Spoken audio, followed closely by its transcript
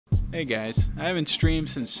Hey guys, I haven't streamed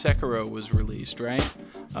since Sekiro was released, right?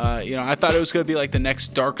 I thought it was going to be like the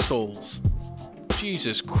next Dark Souls.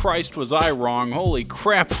 Jesus Christ, was I wrong. Holy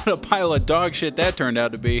crap, what a pile of dog shit that turned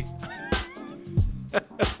out to be.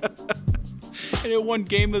 And it won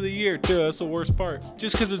Game of the Year too, that's the worst part.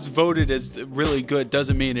 Just because it's voted as really good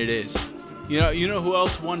doesn't mean it is. You know who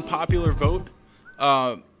else won popular vote?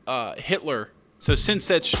 Hitler. So since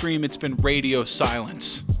that stream, it's been radio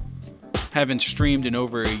silence. Haven't streamed in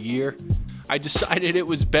over a year. I decided it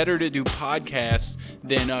was better to do podcasts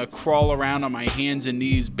than crawl around on my hands and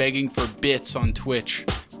knees begging for bits on Twitch.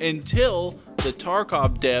 Until the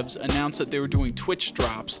Tarkov devs announced that they were doing Twitch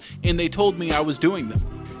drops, and they told me I was doing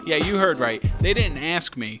them. Yeah, you heard right. They didn't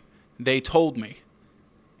ask me. They told me.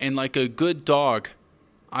 And like a good dog,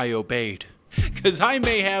 I obeyed. Because I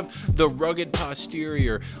may have the rugged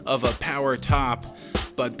posterior of a power top,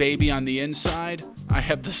 but baby, on the inside, I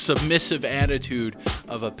have the submissive attitude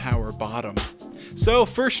of a power bottom. So,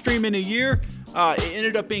 first stream in a year, it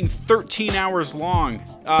ended up being 13 hours long.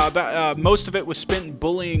 Most of it was spent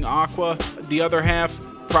bullying Aqua. The other half,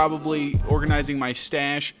 probably organizing my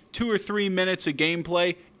stash. 2 or 3 minutes of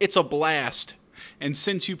gameplay. It's a blast. And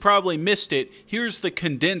since you probably missed it, here's the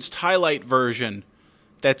condensed highlight version.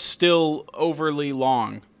 That's still overly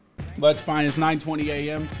long. But it's fine, it's 9:20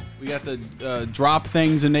 a.m. We got the drop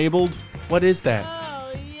things enabled. What is that?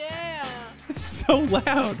 Oh, yeah. It's so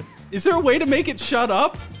loud. Is there a way to make it shut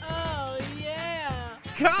up? Oh, yeah.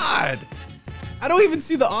 God! I don't even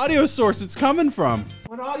see the audio source it's coming from.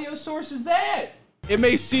 What audio source is that? It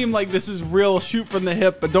may seem like this is real shoot from the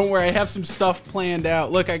hip, but don't worry, I have some stuff planned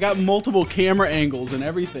out. Look, I got multiple camera angles and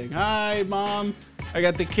everything. Hi, Mom. I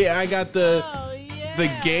got the Oh, yeah. The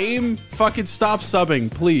game. Fucking stop subbing,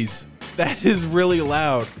 please. That is really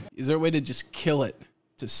loud. Is there a way to just kill it?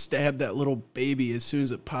 To stab that little baby as soon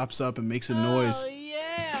as it pops up and makes a noise? Oh,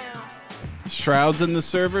 yeah. Shroud's in the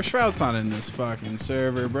server. Shroud's not in this fucking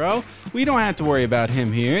server, bro. We don't have to worry about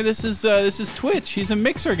him here. This is Twitch. He's a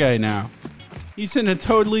mixer guy now. He's in a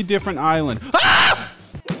totally different island. Ah!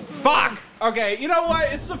 Fuck! Okay, you know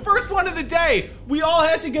what? It's the first one of the day. We all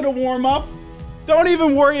had to get a warm up. Don't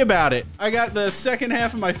even worry about it. I got the second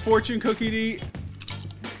half of my fortune cookie to eat.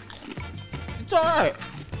 It's all right.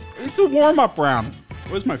 It's a warm-up round.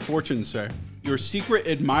 What does my fortune say? Your secret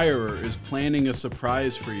admirer is planning a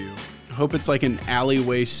surprise for you. I hope it's like an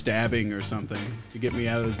alleyway stabbing or something to get me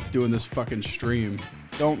out of doing this fucking stream.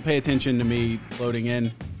 Don't pay attention to me loading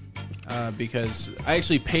in because I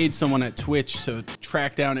actually paid someone at Twitch to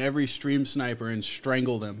track down every stream sniper and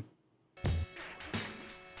strangle them.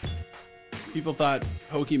 People thought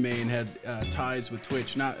Pokimane had ties with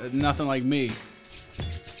Twitch. Nothing like me.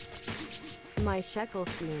 My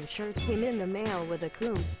Sheckelstein shirt came in the mail with a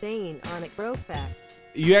Coom stain on it. Broke back.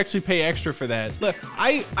 You actually pay extra for that. Look,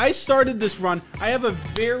 I started this run. I have a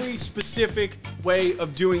very specific way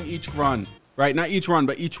of doing each run, right? Not each run,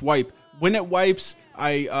 but each wipe. When it wipes,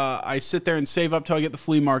 I sit there and save up till I get the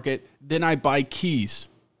flea market. Then I buy keys,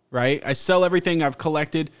 right? I sell everything I've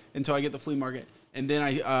collected until I get the flea market. And then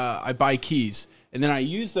I buy keys. And then I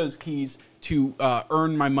use those keys to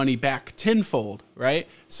earn my money back tenfold, right?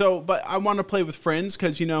 So, but I want to play with friends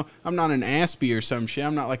because, you know, I'm not an Aspie or some shit.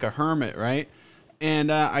 I'm not like a hermit, right?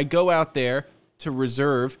 And I go out there to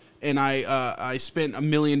reserve, and I spent $1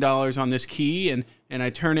 million on this key, and I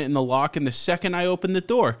turn it in the lock, and the second I open the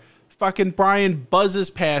door, fucking Brian buzzes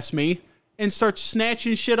past me and starts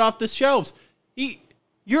snatching shit off the shelves. You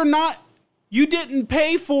didn't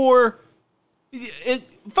pay for...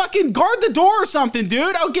 fucking guard the door or something,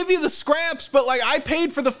 dude. I'll give you the scraps, but like I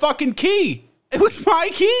paid for the fucking key. It was my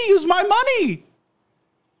key. It was my money.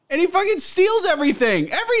 And he fucking steals everything.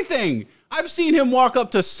 Everything. I've seen him walk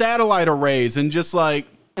up to satellite arrays and just like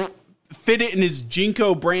fit it in his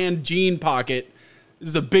Jinko brand jean pocket. This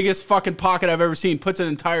is the biggest fucking pocket I've ever seen. Puts an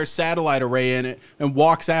entire satellite array in it and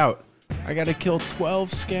walks out. I gotta kill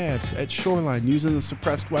 12 scabs at Shoreline using the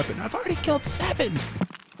suppressed weapon. I've already killed 7.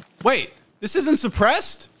 Wait. This isn't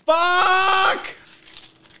suppressed? Fuck!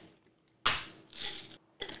 It's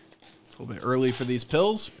a little bit early for these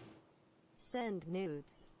pills. Send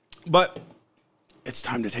nudes. But it's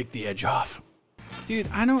time to take the edge off. Dude,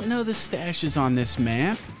 I don't know the stashes on this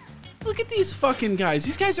map. Look at these fucking guys.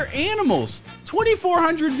 These guys are animals.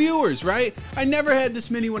 2,400 viewers, right? I never had this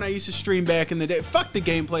many when I used to stream back in the day. Fuck the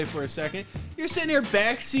gameplay for a second. You're sitting here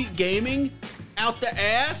backseat gaming out the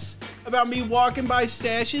ass about me walking by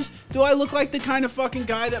stashes. Do I look like the kind of fucking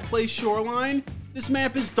guy that plays Shoreline? This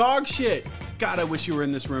map is dog shit. God, I wish you were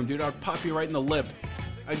in this room, dude. I'd pop you right in the lip.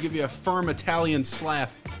 I'd give you a firm Italian slap.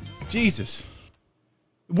 Jesus.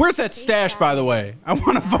 Where's that stash, by the way? I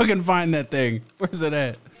want to fucking find that thing. Where's it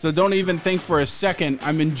at? So don't even think for a second.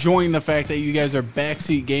 I'm enjoying the fact that you guys are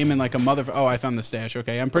backseat gaming like a mother. Oh, I found the stash.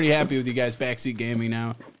 Okay, I'm pretty happy with you guys backseat gaming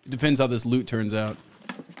now. It depends how this loot turns out.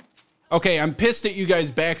 Okay, I'm pissed at you guys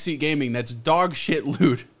backseat gaming. That's dog shit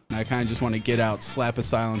loot. And I kind of just want to get out, slap a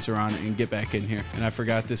silencer on it, and get back in here. And I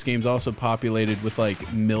forgot this game's also populated with like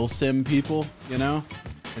milsim people, you know?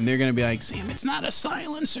 And they're gonna be like, Sam, it's not a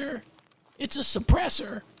silencer, it's a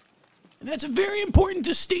suppressor. And that's a very important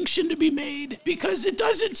distinction to be made because it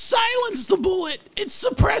doesn't silence the bullet, it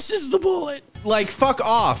suppresses the bullet. Like, fuck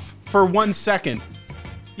off for 1 second.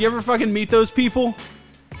 You ever fucking meet those people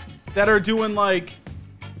that are doing like,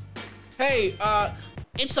 hey,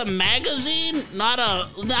 it's a magazine, not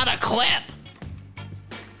a clip.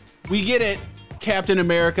 We get it, Captain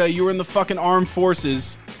America. You were in the fucking armed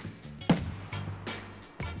forces.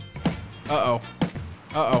 Uh-oh.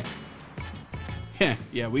 Uh-oh.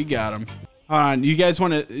 Yeah, we got him. Hold on, you guys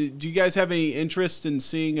want to, do you guys have any interest in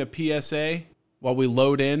seeing a PSA while we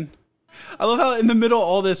load in? I love how in the middle of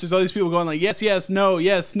all this, there's all these people going like, yes, yes, no,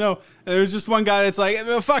 yes, no. And there's just one guy that's like,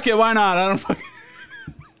 fuck it, why not? I don't fucking...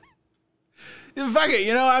 Fuck it,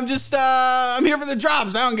 you know, I'm just, I'm here for the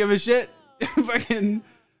drops. I don't give a shit. Fucking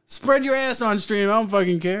spread your ass on stream. I don't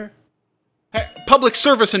fucking care. Hey, public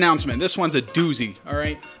service announcement. This one's a doozy, all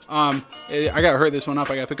right? I gotta hurry this one up.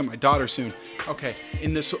 I gotta pick up my daughter soon. Okay,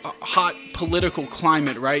 in this hot political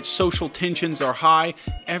climate, right? Social tensions are high.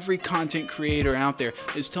 Every content creator out there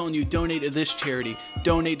is telling you donate to this charity,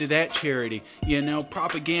 donate to that charity. You know,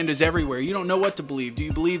 propaganda's everywhere. You don't know what to believe. Do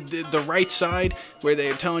you believe the right side where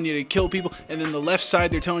they're telling you to kill people, and then the left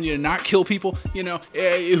side they're telling you to not kill people? You know,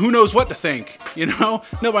 who knows what to think? You know,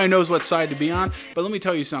 nobody knows what side to be on. But let me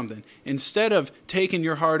tell you something. Instead of taking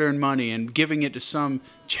your hard-earned money and giving it to some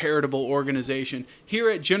charitable organization, here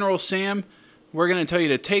at General Sam, we're going to tell you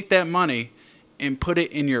to take that money and put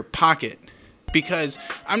it in your pocket. Because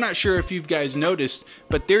I'm not sure if you guys noticed,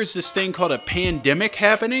 but there's this thing called a pandemic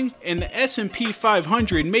happening, and the S&P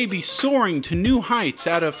 500 may be soaring to new heights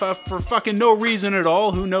out of for fucking no reason at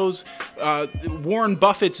all. Who knows? Warren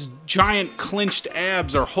Buffett's giant clenched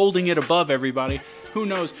abs are holding it above everybody. Who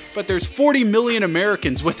knows? But there's 40 million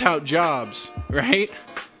Americans without jobs, right?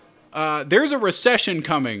 There's a recession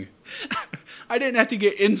coming. I didn't have to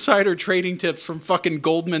get insider trading tips from fucking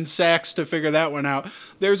Goldman Sachs to figure that one out.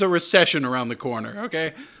 There's a recession around the corner,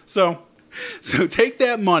 okay? So take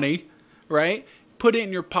that money, right? Put it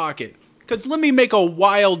in your pocket. Because let me make a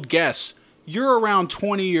wild guess. You're around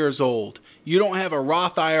 20 years old. You don't have a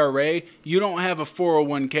Roth IRA. You don't have a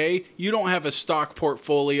 401k. You don't have a stock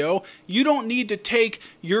portfolio. You don't need to take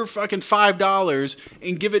your fucking $5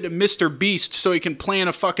 and give it to Mr. Beast so he can plant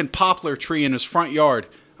a fucking poplar tree in his front yard,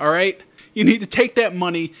 all right? You need to take that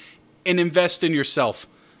money and invest in yourself.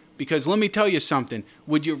 Because let me tell you something.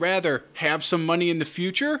 Would you rather have some money in the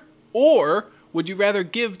future, or would you rather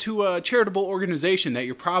give to a charitable organization that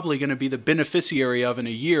you're probably going to be the beneficiary of in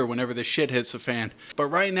a year whenever the shit hits the fan? But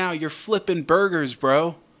right now, you're flipping burgers,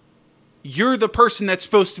 bro. You're the person that's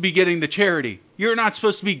supposed to be getting the charity. You're not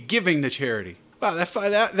supposed to be giving the charity. Wow,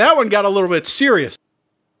 that one got a little bit serious.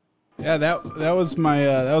 Yeah, that was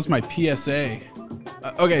my PSA.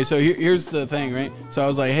 Okay, so here's the thing, right? So I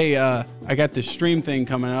was like, hey, I got this stream thing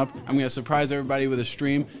coming up. I'm going to surprise everybody with a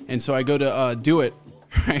stream. And so I go to do it,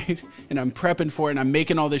 right? And I'm prepping for it, and I'm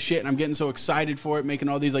making all this shit, and I'm getting so excited for it, making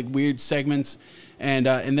all these like weird segments. And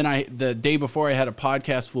then the day before I had a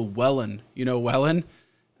podcast with Wellen. You know Wellen?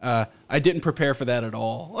 I didn't prepare for that at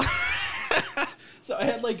all. So I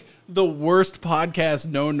had like the worst podcast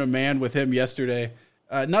known to man with him yesterday.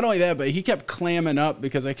 Not only that, but he kept clamming up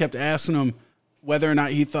because I kept asking him whether or not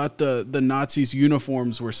he thought the Nazis'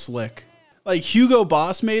 uniforms were slick. Like, Hugo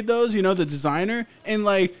Boss made those, you know, the designer, and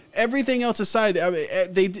like everything else aside, I mean,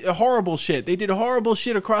 they did horrible shit. They did horrible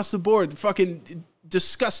shit across the board. Fucking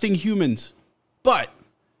disgusting humans. But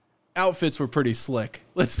outfits were pretty slick.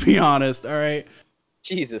 Let's be honest, all right?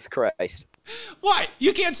 Jesus Christ. What?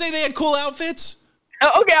 You can't say they had cool outfits?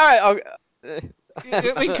 Oh, okay, all right.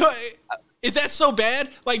 Is that so bad?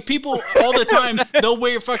 Like, people all the time, they'll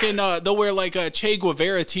wear fucking, they'll wear like Che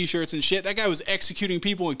Guevara t-shirts and shit. That guy was executing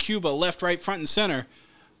people in Cuba left, right, front, and center.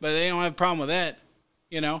 But they don't have a problem with that,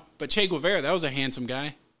 you know? But Che Guevara, that was a handsome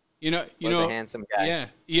guy. You know, a handsome guy. Yeah.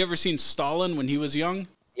 You ever seen Stalin when he was young?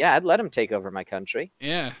 Yeah, I'd let him take over my country.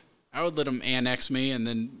 Yeah. I would let him annex me and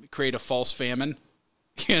then create a false famine,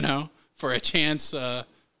 you know, for a chance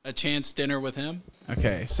dinner with him.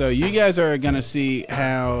 Okay, so you guys are going to see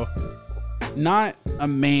how not a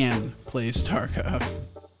man plays Tarkov.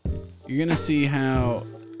 You're going to see how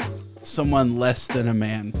someone less than a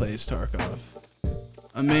man plays Tarkov.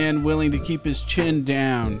 A man willing to keep his chin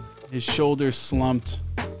down, his shoulders slumped,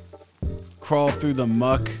 crawl through the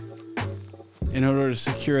muck in order to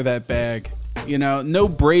secure that bag. You know, no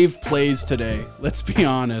brave plays today. Let's be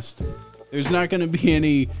honest. There's not going to be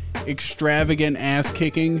any extravagant ass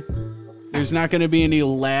kicking. There's not going to be any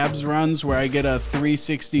labs runs where I get a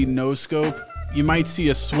 360 no scope. You might see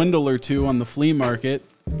a swindle or two on the flea market.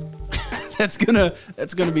 That's gonna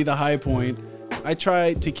be the high point. I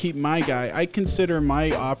try to keep my guy. I consider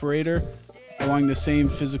my operator along the same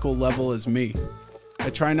physical level as me. I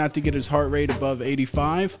try not to get his heart rate above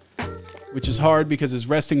 85, which is hard because his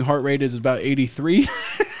resting heart rate is about 83.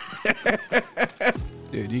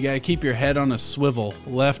 Dude, you gotta keep your head on a swivel,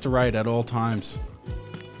 left to right at all times.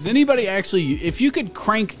 Does anybody actually, if you could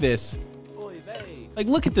crank this, like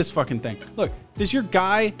look at this fucking thing. Look, does your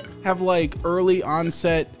guy have like early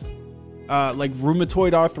onset like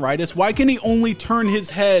rheumatoid arthritis? Why can he only turn his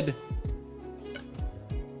head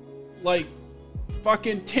like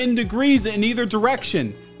fucking 10 degrees in either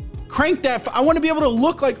direction? Crank that. I want to be able to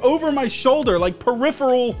look like over my shoulder, like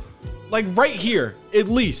peripheral, like right here at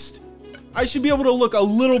least. I should be able to look a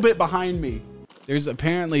little bit behind me. There's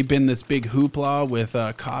apparently been this big hoopla with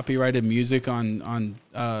copyrighted music on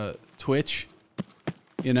Twitch,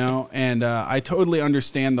 you know, and I totally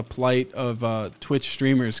understand the plight of Twitch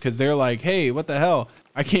streamers because they're like, hey, what the hell?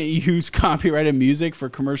 I can't use copyrighted music for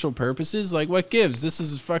commercial purposes. Like, what gives? This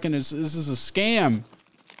is fucking, this is a scam.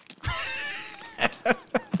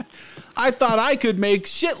 I thought I could make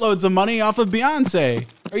shitloads of money off of Beyonce.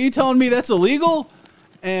 Are you telling me that's illegal?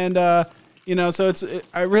 And, you know, so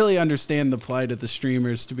I really understand the plight of the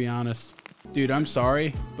streamers, to be honest. Dude, I'm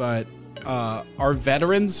sorry, but our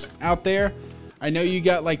veterans out there, I know you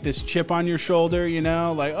got like this chip on your shoulder, you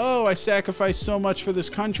know, like, oh, I sacrificed so much for this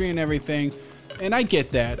country and everything. And I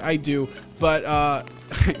get that, I do. But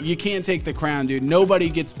you can't take the crown, dude. Nobody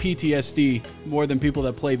gets PTSD more than people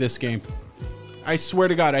that play this game. I swear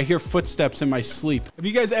to God, I hear footsteps in my sleep. Have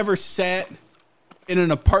you guys ever sat in an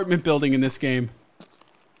apartment building in this game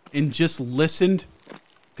and just listened?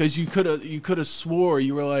 Because you could have swore,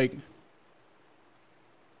 you were like,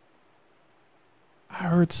 I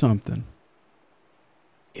heard something.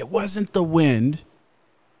 It wasn't the wind.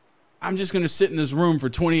 I'm just going to sit in this room for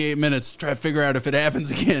 28 minutes to try to figure out if it happens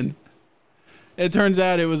again. It turns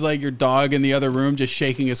out it was like your dog in the other room just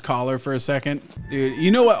shaking his collar for a second. Dude, you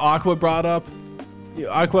know what Aqua brought up?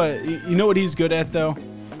 Aqua, you know what he's good at though?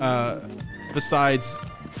 Besides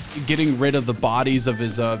getting rid of the bodies of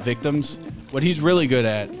his victims, what he's really good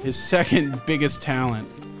at, his second biggest talent,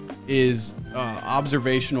 is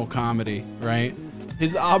observational comedy, right?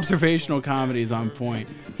 His observational comedy is on point.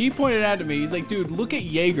 He pointed out to me, he's like, dude, look at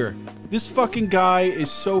Jaeger. This fucking guy is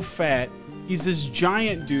so fat. He's this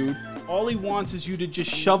giant dude. All he wants is you to just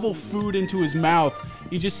shovel food into his mouth.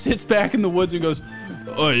 He just sits back in the woods and goes,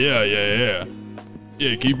 oh yeah.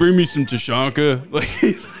 Yeah, can you bring me some Tashanka?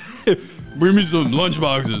 Like, bring me some lunch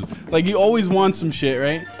boxes. Like, he always wants some shit,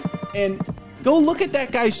 right? And go look at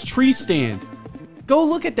that guy's tree stand. Go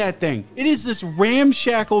look at that thing. It is this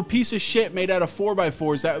ramshackle piece of shit made out of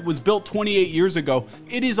 4x4s that was built 28 years ago.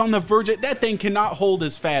 It is on the verge of, that thing cannot hold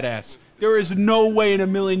his fat ass. There is no way in a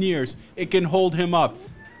million years it can hold him up.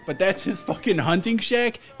 But that's his fucking hunting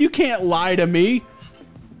shack? You can't lie to me.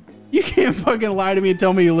 You can't fucking lie to me and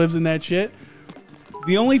tell me he lives in that shit.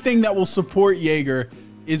 The only thing that will support Jaeger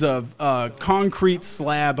is a concrete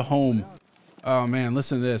slab home. Oh man,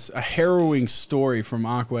 listen to this. A harrowing story from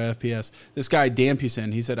Aqua FPS. This guy,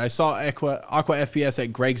 Dampusen, he said, I saw Aqua FPS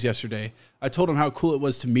at Greg's yesterday. I told him how cool it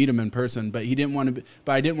was to meet him in person, but he didn't want to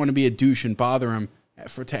but I didn't want to be a douche and bother him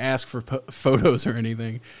to ask for photos or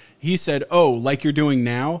anything. He said, oh, like you're doing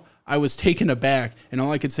now? I was taken aback, and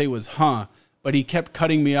all I could say was, huh. But he kept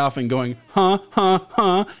cutting me off and going,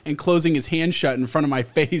 huh, and closing his hand shut in front of my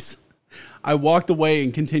face. I walked away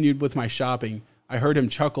and continued with my shopping. I heard him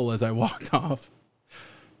chuckle as I walked off.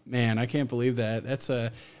 Man, I can't believe that. That's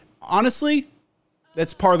honestly,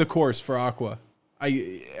 that's par of the course for Aqua.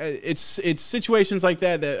 It's situations like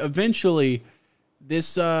that that eventually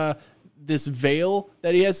this veil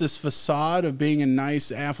that he has, this facade of being a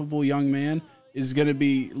nice, affable young man, is going to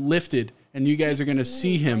be lifted, and you guys are going to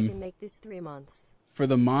see him Make this 3 months. for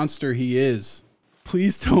the monster he is.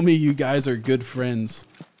 Please tell me you guys are good friends.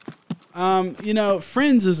 You know,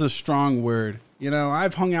 friends is a strong word. You know,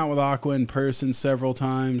 I've hung out with Aqua in person several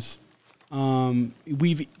times.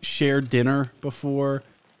 We've shared dinner before.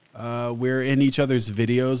 We're in each other's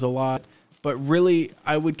videos a lot. But really,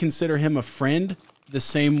 I would consider him a friend the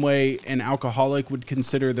same way an alcoholic would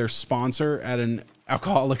consider their sponsor at an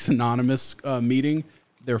Alcoholics Anonymous meeting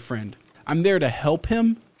their friend. I'm there to help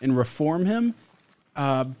him and reform him.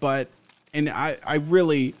 But I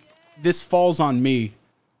really, this falls on me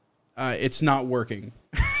it's not working.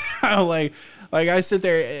 like I sit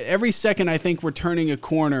there every second. I think we're turning a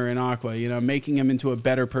corner in Aqua, you know, making him into a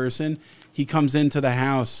better person. He comes into the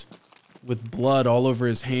house with blood all over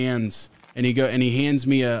his hands, and he hands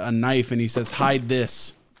me a knife, and he says, "Hide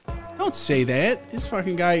this." Don't say that. This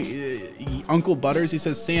fucking guy, Uncle Butters, he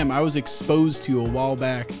says, "Sam, I was exposed to you a while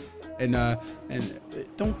back," and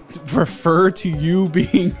don't refer to you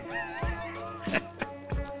being.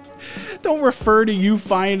 Don't refer to you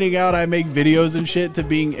finding out I make videos and shit to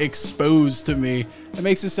being exposed to me. It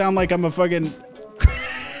makes it sound like I'm a fucking.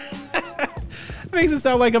 It makes it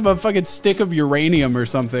sound like I'm a fucking stick of uranium or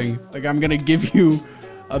something. Like I'm gonna give you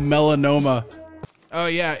a melanoma. Oh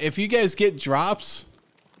yeah, if you guys get drops,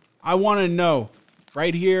 I want to know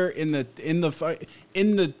right here in the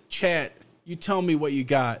chat. You tell me what you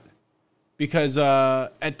got, because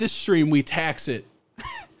at this stream we tax it.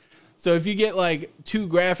 So if you get like 2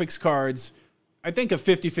 graphics cards, I think a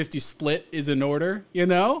 50-50 split is in order, you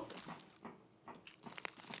know?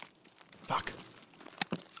 Fuck.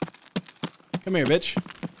 Come here, bitch.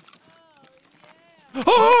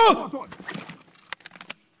 Oh!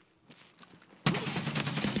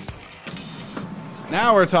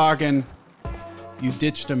 Now we're talking. You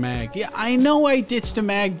ditched a mag. Yeah, I know I ditched a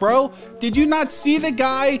mag, bro. Did you not see the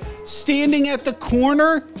guy standing at the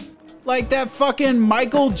corner? Like that fucking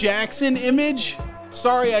Michael Jackson image?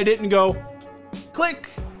 Sorry, I didn't go, click,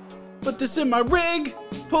 put this in my rig,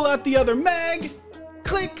 pull out the other mag,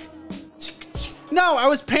 click. No, I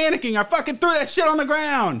was panicking. I fucking threw that shit on the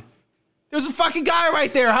ground. There's a fucking guy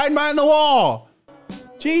right there hiding behind the wall.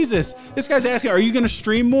 Jesus, this guy's asking, are you gonna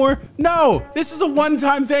stream more? No, this is a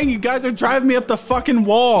one-time thing. You guys are driving me up the fucking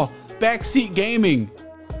wall. Backseat gaming.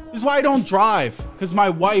 This is why I don't drive, because my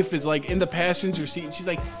wife is like in the passenger seat and she's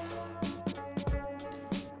like,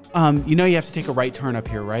 you know you have to take a right turn up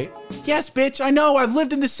here, right? Yes, bitch, I know. I've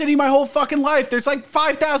lived in the city my whole fucking life. There's like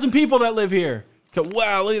 5,000 people that live here.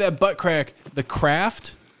 Wow, look at that butt crack. The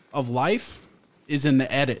craft of life is in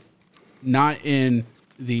the edit, not in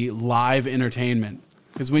the live entertainment.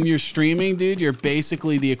 Because when you're streaming, dude, you're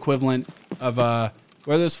basically the equivalent of, what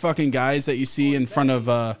are those fucking guys that you see in front of,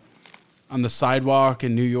 on the sidewalk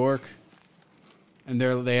in New York? And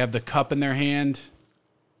they have the cup in their hand,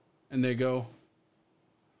 and they go,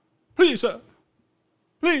 please, sir,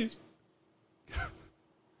 please.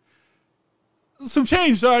 Some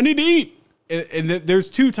change, sir, I need to eat. And there's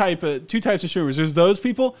two types of streamers. There's those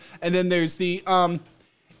people, and then there's the,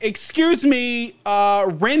 excuse me,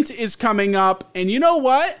 rent is coming up, and you know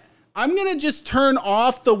what? I'm gonna just turn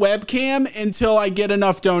off the webcam until I get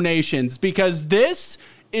enough donations, because this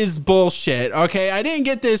is bullshit, okay? I didn't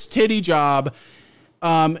get this titty job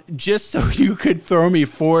just so you could throw me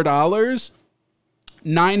 $4.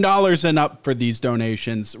 $9 and up for these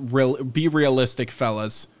donations. Be realistic,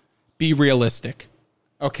 fellas. Be realistic,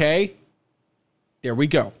 okay? There we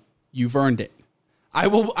go. You've earned it. I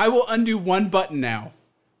will undo one button now,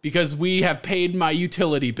 because we have paid my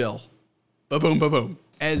utility bill. Ba-boom, ba-boom.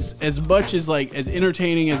 As much as like, as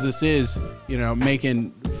entertaining as this is, you know, making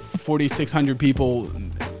 4,600 people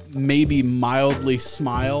maybe mildly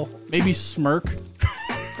smile, maybe smirk.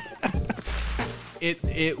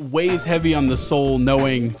 It weighs heavy on the soul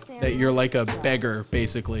knowing that you're like a beggar,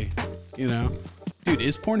 basically, you know? Dude,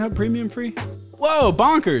 is Pornhub Premium free? Whoa,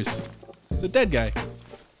 bonkers. It's a dead guy.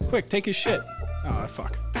 Quick, take his shit. Oh,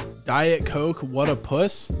 fuck. Diet Coke, what a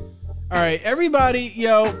puss. All right, everybody,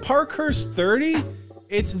 yo, Parkhurst 30,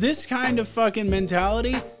 it's this kind of fucking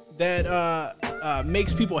mentality that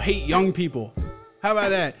makes people hate young people. How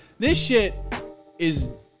about that? This shit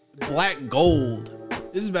is black gold.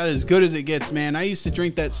 This is about as good as it gets, man. I used to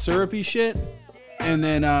drink that syrupy shit, and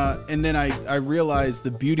then I realized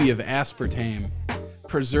the beauty of aspartame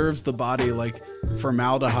preserves the body like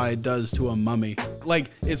formaldehyde does to a mummy.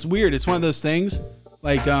 Like, it's weird. It's one of those things,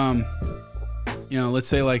 like, you know, let's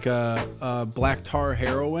say like a black tar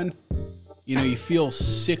heroin. You know, you feel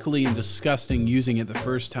sickly and disgusting using it the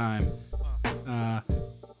first time,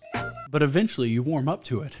 but eventually you warm up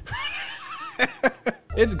to it.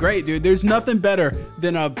 It's great, dude. There's nothing better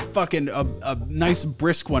than a fucking a nice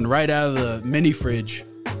brisk one right out of the mini fridge.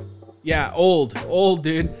 Yeah, old,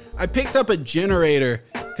 dude. I picked up a generator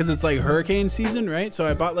because it's like hurricane season, right? So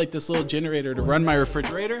I bought like this little generator to run my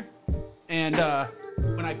refrigerator. And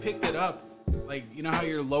when I picked it up, like, you know how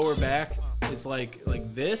your lower back is like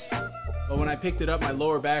this? But when I picked it up, my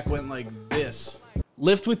lower back went like this.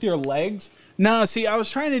 Lift with your legs. No, see, I was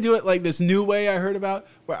trying to do it like this new way I heard about,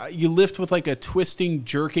 where you lift with like a twisting,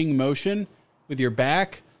 jerking motion with your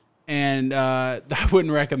back, and I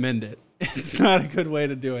wouldn't recommend it. It's not a good way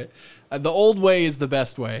to do it. The old way is the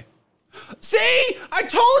best way. See? I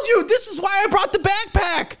told you! This is why I brought the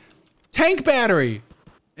backpack! Tank battery.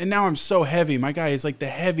 And now I'm so heavy. My guy is like the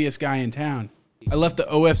heaviest guy in town. I left the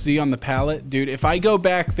OFZ on the pallet. Dude, if I go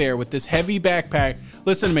back there with this heavy backpack,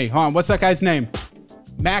 listen to me. Hold on, what's that guy's name?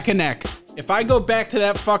 Mackinac. If I go back to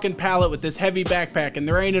that fucking pallet with this heavy backpack and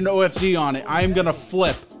there ain't an OFZ on it, I am gonna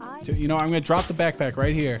flip. You know, I'm gonna drop the backpack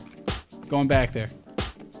right here. Going back there.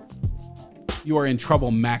 You are in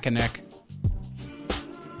trouble, Mackinac.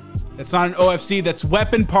 That's not an OFC, that's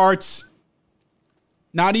weapon parts.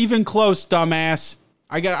 Not even close, dumbass.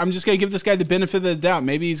 I'm just gonna give this guy the benefit of the doubt.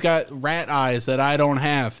 Maybe he's got rat eyes that I don't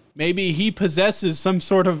have. Maybe he possesses some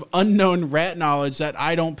sort of unknown rat knowledge that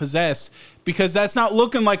I don't possess, because that's not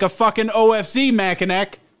looking like a fucking OFC,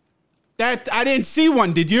 Mackinac. That, I didn't see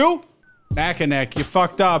one, did you? Mackinac, you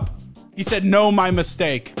fucked up. He said, no, my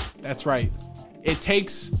mistake. That's right. It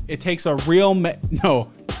takes a real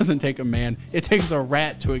no, it doesn't take a man. It takes a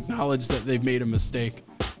rat to acknowledge that they've made a mistake.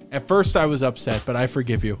 At first I was upset, but I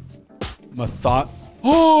forgive you. Methodical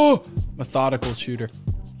shooter.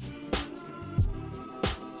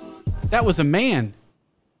 That was a man.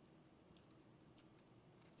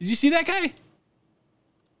 Did you see that guy?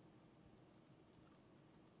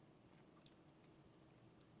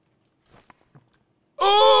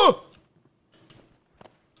 Oh!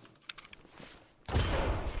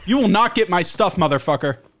 You will not get my stuff,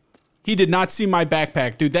 motherfucker. He did not see my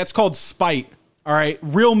backpack. Dude, that's called spite. All right?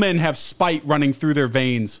 Real men have spite running through their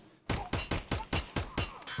veins.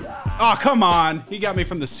 Oh, come on. He got me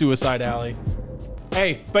from the suicide alley.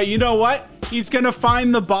 Hey, but you know what? He's going to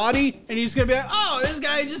find the body, and he's going to be like, oh, this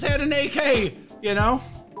guy just had an AK, you know?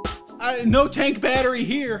 No tank battery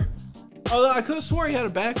here. Although I could have swore he had a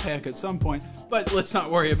backpack at some point. But let's not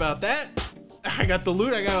worry about that. I got the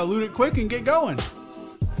loot. I got to loot it quick and get going.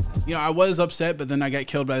 You know, I was upset, but then I got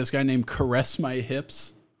killed by this guy named Caress My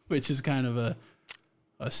Hips, which is kind of a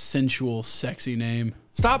sensual, sexy name.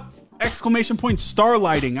 Stop! Exclamation point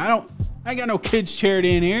starlighting. I ain't got no kids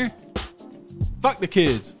charity in here. Fuck the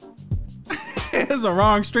kids. This is a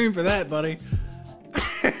wrong stream for that, buddy.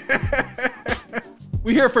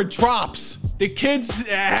 We here for drops. The kids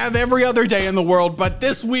have every other day in the world, but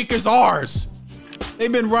this week is ours.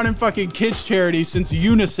 They've been running fucking kids charity since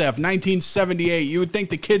UNICEF 1978. You would think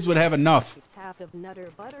the kids would have enough. It's half of Nutter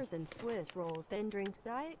Butters and Swiss rolls, then drinks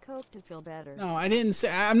Diet Coke to feel better. No, I didn't say.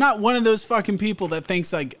 I'm not one of those fucking people that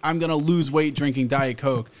thinks like I'm gonna lose weight drinking Diet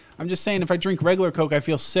Coke. I'm just saying if I drink regular Coke, I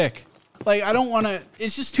feel sick. Like I don't want to.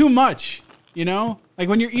 It's just too much, you know. Like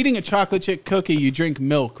when you're eating a chocolate chip cookie, you drink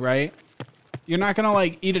milk, right? You're not gonna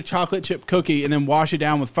like eat a chocolate chip cookie and then wash it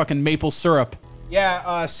down with fucking maple syrup.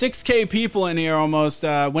 Yeah, 6K people in here almost.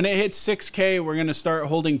 When it hits 6K, we're gonna start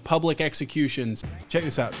holding public executions. Check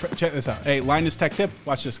this out. Check this out. Hey, Linus Tech Tip.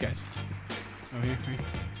 Watch this, guys. Oh, here.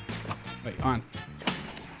 Wait, on.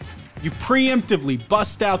 You preemptively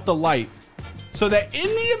bust out the light so that in the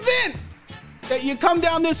event that you come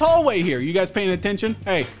down this hallway here, you guys paying attention?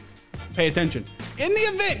 Hey, pay attention. In the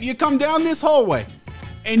event you come down this hallway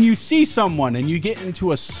and you see someone and you get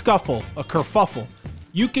into a scuffle, a kerfuffle,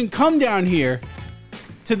 you can come down here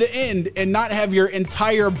to the end and not have your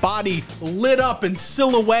entire body lit up and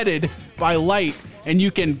silhouetted by light, and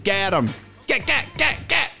you can gat them. Get,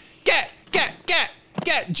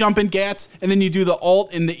 jumping gats, and then you do the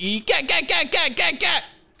alt and the E, get,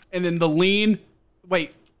 and then the lean,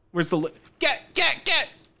 wait, where's the, get,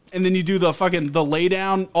 and then you do the fucking, the lay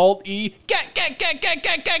down, alt E, get.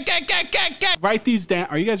 Write these down.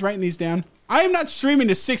 Are you guys writing these down? I am not streaming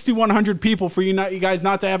to 6,100 people for you guys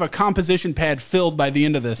not to have a composition pad filled by the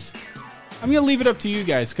end of this. I'm gonna leave it up to you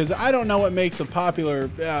guys because I don't know what makes a popular,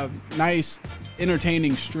 nice,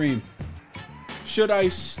 entertaining stream. Should I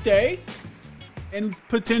stay and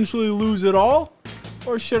potentially lose it all,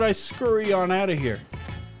 or should I scurry on out of here?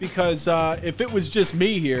 Because if it was just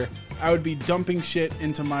me here, I would be dumping shit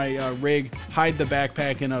into my rig, hide the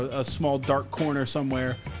backpack in a small dark corner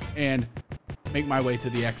somewhere, and make my way to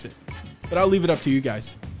the exit. But I'll leave it up to you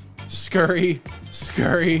guys. Scurry.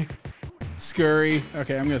 Okay,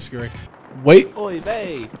 I'm gonna scurry. Wait. Oy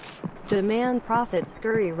vey. Demand profit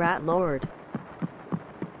scurry rat lord.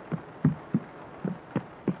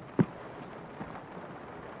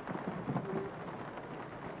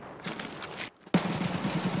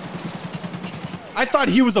 I thought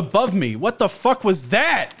he was above me. What the fuck was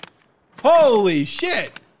that? Holy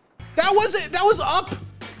shit. That wasn't, that was up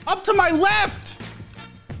to my left.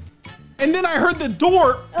 And then I heard the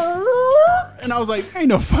door, and I was like, ain't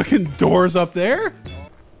no fucking doors up there.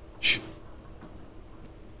 Shh.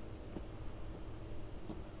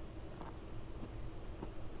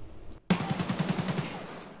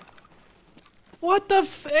 What the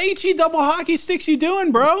HE double hockey sticks you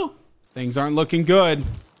doing, bro? Things aren't looking good.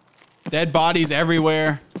 Dead bodies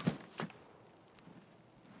everywhere.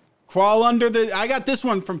 Crawl under the... I got this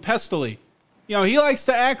one from Pestily. You know, he likes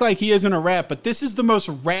to act like he isn't a rat, but this is the most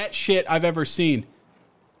rat shit I've ever seen.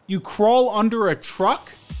 You crawl under a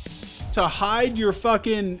truck to hide your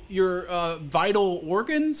fucking... your vital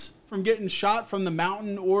organs from getting shot from the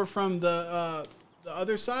mountain or from the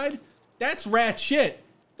other side? That's rat shit.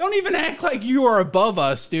 Don't even act like you are above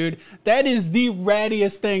us, dude. That is the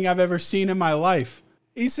rattiest thing I've ever seen in my life.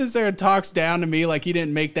 He sits there and talks down to me like he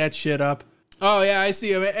didn't make that shit up. Oh, yeah, I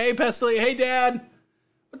see him. Hey, Pestily. Hey, Dad.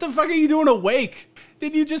 What the fuck are you doing awake?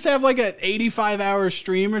 Did you just have like an 85-hour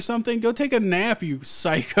stream or something? Go take a nap, you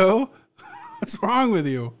psycho. What's wrong with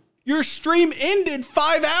you? Your stream ended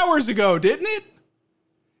 5 hours ago, didn't it?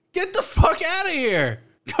 Get the fuck out of here.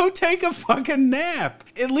 Go take a fucking nap.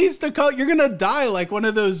 At least you're gonna die like one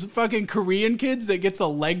of those fucking Korean kids that gets a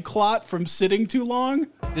leg clot from sitting too long.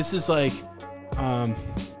 This is like,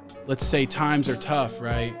 let's say times are tough,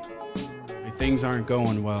 right? Things aren't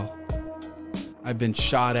going well. I've been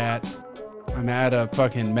shot at. I'm at a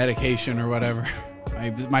fucking medication or whatever.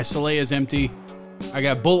 My Soleil is empty. I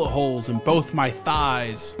got bullet holes in both my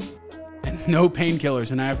thighs and no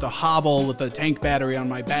painkillers, and I have to hobble with a tank battery on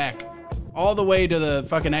my back all the way to the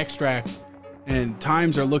fucking extract, and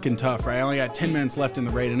times are looking tough, right? I only got 10 minutes left in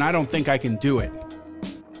the raid, and I don't think I can do it.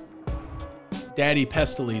 Daddy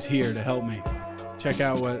Pestily's here to help me. Check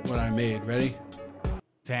out what I made. Ready?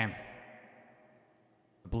 Sam,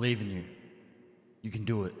 I believe in you. You can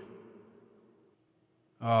do it.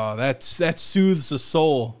 Oh, that soothes the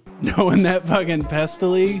soul. Knowing that fucking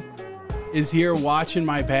Pestily is here watching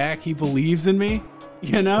my back. He believes in me,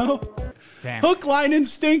 you know? Sam. Hook, line, and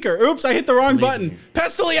stinker. Oops, I hit the wrong button.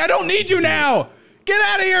 Pestily, I don't need you now. Get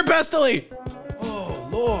out of here, Pestily. Oh,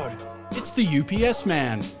 Lord. It's the UPS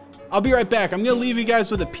man. I'll be right back. I'm going to leave you guys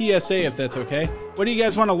with a PSA if that's okay. What do you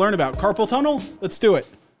guys want to learn about? Carpal tunnel? Let's do it.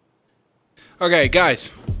 Okay, guys,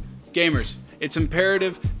 gamers, it's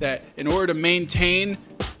imperative that in order to maintain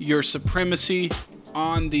your supremacy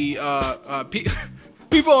on the...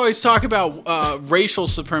 People always talk about racial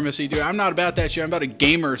supremacy, dude. I'm not about that shit. I'm about a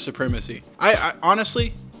gamer supremacy. I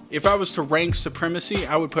honestly, if I was to rank supremacy,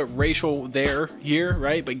 I would put racial here,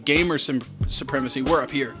 right? But gamer supremacy, we're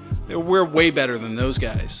up here. We're way better than those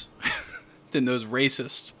guys, than those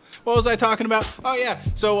racists. What was I talking about? Oh, yeah.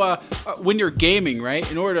 So when you're gaming,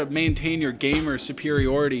 right, in order to maintain your gamer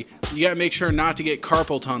superiority, you got to make sure not to get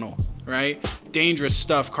carpal tunnel, right? Dangerous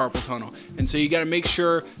stuff, carpal tunnel. And so you got to make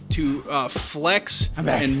sure to flex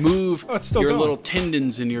and move your little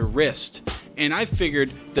tendons in your wrist. And I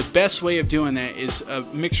figured the best way of doing that is a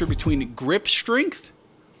mixture between grip strength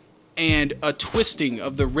and a twisting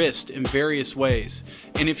of the wrist in various ways.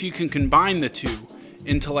 And if you can combine the two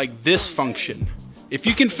into like this function, if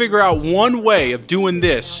you can figure out one way of doing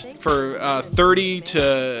this for 30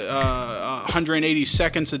 to 180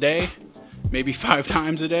 seconds a day, maybe 5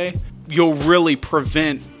 times a day, you'll really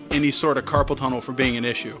prevent any sort of carpal tunnel from being an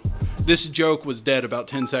issue. This joke was dead about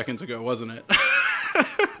 10 seconds ago, wasn't it?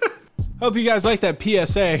 Hope you guys like that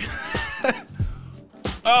PSA.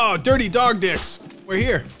 Oh, dirty dog dicks. We're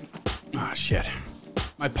here. Oh, shit.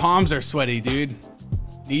 My palms are sweaty, dude.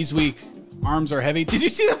 Knees weak. Arms are heavy. Did you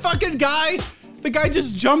see the fucking guy? The guy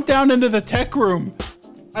just jumped down into the tech room.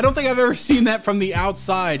 I don't think I've ever seen that from the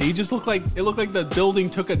outside. He just looked like, it looked like the building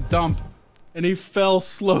took a dump and he fell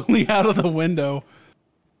slowly out of the window.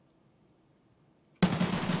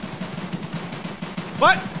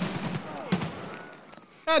 What?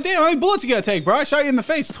 God damn, how many bullets you gotta take, bro? I shot you in the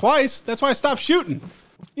face twice. That's why I stopped shooting.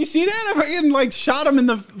 You see that? I fucking like shot him in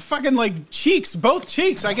the fucking like cheeks, both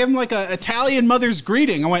cheeks. I gave him like a Italian mother's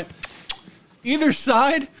greeting. I went either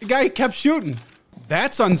side. The guy kept shooting.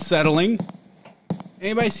 That's unsettling.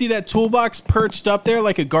 Anybody see that toolbox perched up there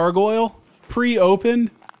like a gargoyle?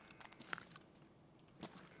 Pre-opened?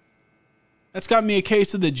 That's got me a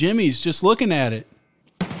case of the Jimmies just looking at it.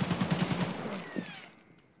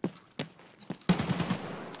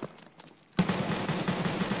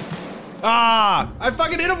 Ah! I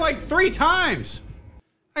fucking hit him like 3 times!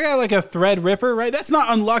 I got like a thread ripper, right? That's not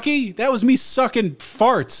unlucky. That was me sucking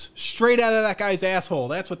farts straight out of that guy's asshole.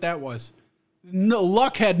 That's what that was. No,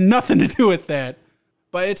 luck had nothing to do with that.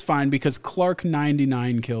 But it's fine because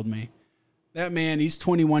Clark99 killed me. That man, he's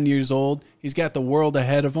 21 years old. He's got the world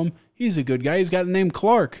ahead of him. He's a good guy. He's got the name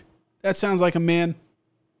Clark. That sounds like a man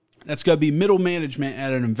that's going to be middle management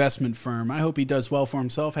at an investment firm. I hope he does well for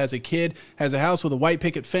himself, has a kid, has a house with a white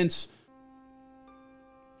picket fence.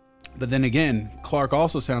 But then again, Clark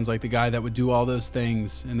also sounds like the guy that would do all those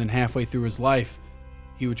things and then halfway through his life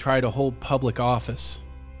he would try to hold public office,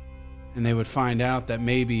 and they would find out that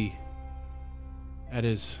maybe at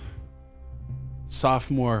his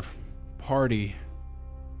sophomore party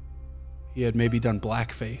he had maybe done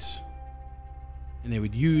blackface, and they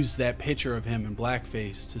would use that picture of him in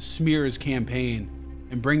blackface to smear his campaign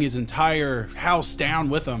and bring his entire house down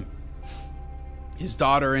with him. His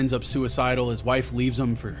daughter ends up suicidal. His wife leaves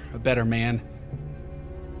him for a better man.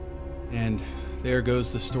 And there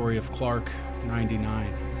goes the story of Clark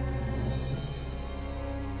 99.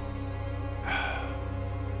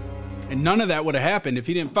 And none of that would have happened if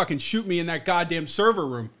he didn't fucking shoot me in that goddamn server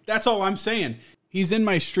room. That's all I'm saying. He's in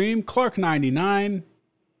my stream, Clark 99.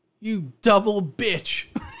 You double bitch.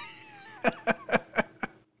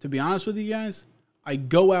 To be honest with you guys, I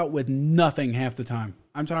go out with nothing half the time.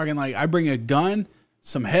 I'm talking like I bring a gun,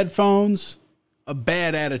 some headphones, a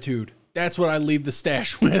bad attitude. That's what I leave the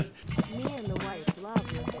stash with. Me and the wife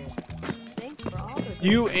love your vids. Thanks for all the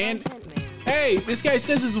You good and... content, man. Hey, this guy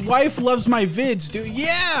says his wife loves my vids, dude.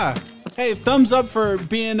 Yeah! Hey, thumbs up for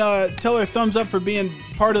being, tell her thumbs up for being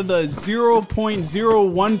part of the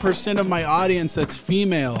 0.01% of my audience that's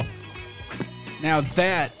female. Now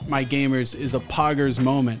that, my gamers, is a poggers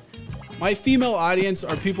moment. My female audience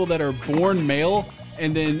are people that are born male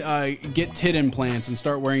and then get tit implants and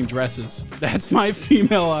start wearing dresses. That's my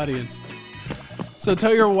female audience. So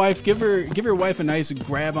tell your wife, give your wife a nice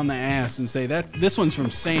grab on the ass and say, this one's from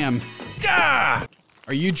Sam. Gah!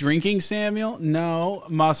 Are you drinking, Samuel? No,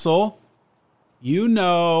 Muscle. You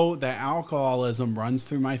know that alcoholism runs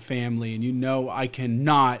through my family, and you know I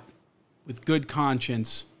cannot, with good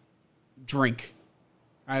conscience, drink.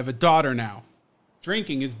 I have a daughter now.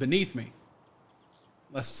 Drinking is beneath me.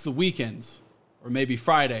 Unless it's the weekends. Or maybe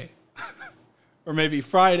Friday. Or maybe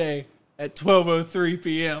Friday at 12:03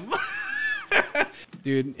 p.m.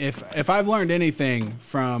 Dude, if I've learned anything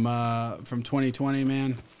from 2020,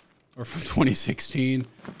 man, or from 2016,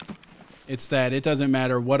 it's that it doesn't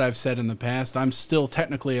matter what I've said in the past. I'm still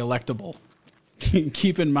technically electable.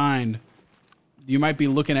 Keep in mind, you might be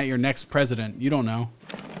looking at your next president. You don't know.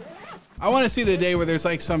 I want to see the day where there's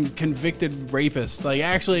like some convicted rapist, like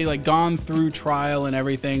actually like gone through trial and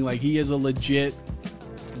everything. Like he is a legit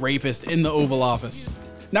rapist in the Oval Office.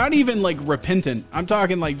 Not even like repentant. I'm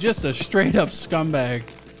talking like just a straight up scumbag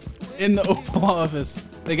in the Oval Office.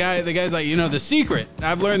 The guy's like, you know, the secret.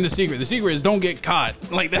 I've learned the secret. The secret is don't get caught.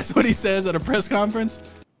 Like that's what he says at a press conference.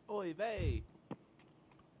 Oy vey.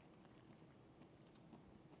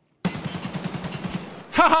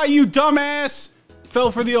 Haha, you dumbass! Fell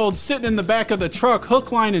for the old sitting in the back of the truck,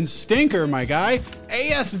 hook, line, and stinker, my guy.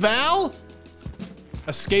 AS Val?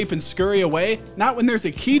 Escape and scurry away? Not when there's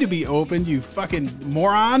a key to be opened, you fucking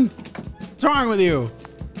moron. What's wrong with you?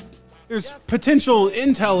 There's potential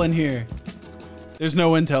intel in here. There's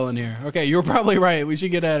no intel in here. Okay, you're probably right. We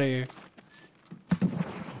should get out of here.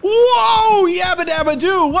 Whoa! Yabba dabba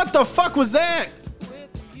doo! What the fuck was that?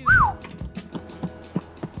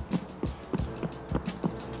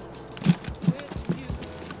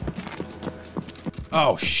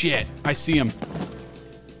 Oh shit, I see him.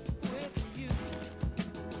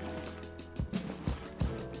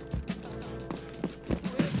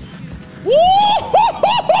 Woo!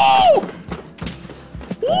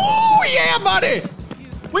 Woo! Yeah, buddy!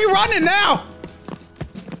 We running now!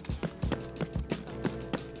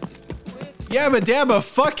 Yabba dabba,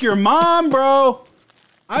 fuck your mom, bro!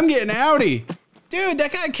 I'm getting outie. Dude,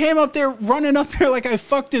 that guy came up there running up there like I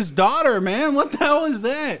fucked his daughter, man. What the hell is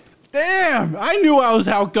that? Damn, I knew I was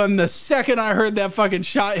outgunned the second I heard that fucking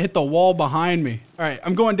shot hit the wall behind me. All right,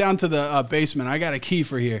 I'm going down to the basement. I got a key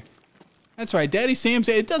for here. That's right, Daddy Sam's,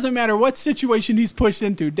 it doesn't matter what situation he's pushed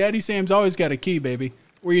into. Daddy Sam's always got a key, baby.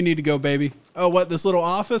 Where you need to go, baby. Oh, what, this little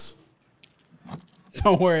office?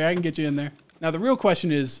 Don't worry, I can get you in there. Now, the real question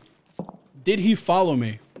is, did he follow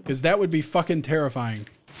me? Because that would be fucking terrifying.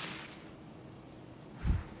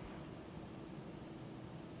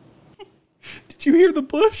 Did you hear the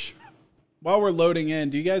bush? While we're loading in,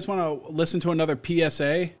 do you guys want to listen to another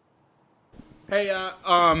PSA? Hey,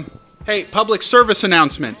 hey, public service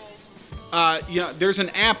announcement. You know, there's an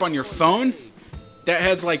app on your phone that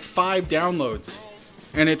has like 5 downloads.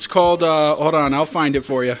 And it's called, hold on, I'll find it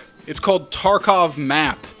for you. It's called Tarkov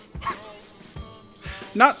Map.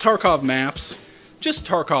 Not Tarkov Maps, just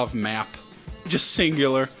Tarkov Map. Just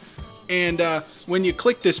singular. And when you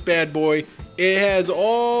click this bad boy, it has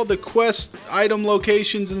all the quest item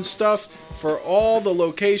locations and stuff for all the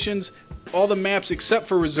locations, all the maps except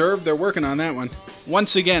for Reserve. They're working on that one.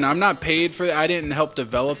 Once again, I'm not paid for that. I didn't help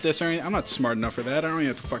develop this or anything. I'm not smart enough for that. I don't even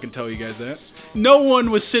have to fucking tell you guys that. No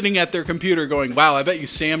one was sitting at their computer going, wow, I bet you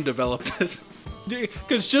Sam developed this.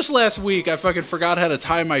 Because just last week, I fucking forgot how to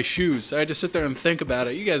tie my shoes. I had to sit there and think about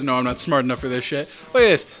it. You guys know I'm not smart enough for this shit. Look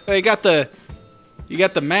at this. You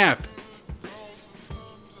got the map.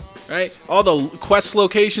 Right? All the quest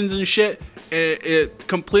locations and shit. It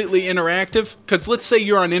completely interactive. Because let's say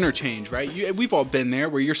you're on interchange, right? We've all been there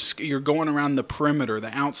where you're going around the perimeter,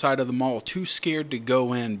 the outside of the mall, too scared to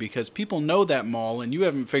go in because people know that mall and you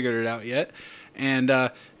haven't figured it out yet.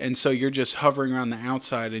 And so you're just hovering around the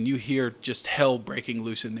outside and you hear just hell breaking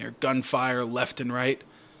loose in there. Gunfire left and right.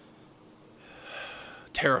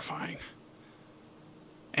 Terrifying.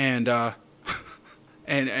 And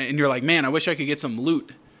and you're like, man, I wish I could get some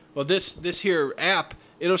loot. Well, this here app,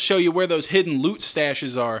 it'll show you where those hidden loot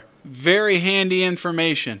stashes are. Very handy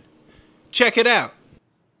information. Check it out.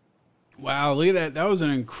 Wow, look at that. That was an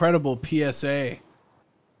incredible PSA.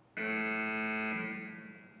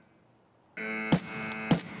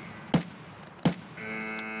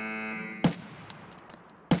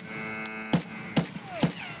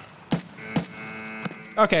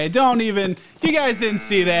 Okay, don't even... You guys didn't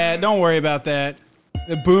see that. Don't worry about that.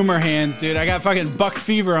 The boomer hands, dude. I got fucking buck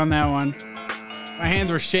fever on that one. My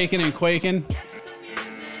hands were shaking and quaking.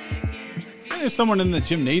 There's someone in the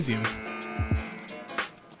gymnasium.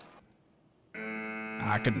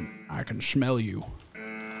 I can smell you.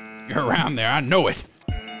 You're around there. I know it.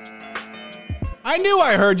 I knew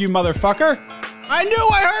I heard you, motherfucker. I knew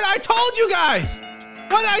I heard. I told you guys.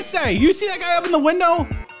 What did I say? You see that guy up in the window?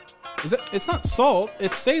 Is it? It's not salt.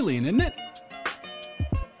 It's saline, isn't it?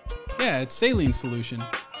 Yeah, it's saline solution.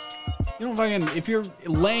 You don't fucking, if you're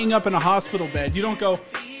laying up in a hospital bed, you don't go,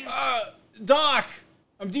 Doc,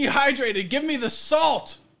 I'm dehydrated. Give me the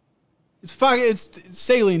salt. It's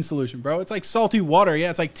saline solution, bro. It's like salty water. Yeah,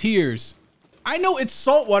 it's like tears. I know it's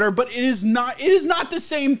salt water, but it is not the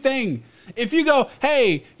same thing. If you go,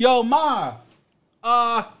 hey, yo, Ma,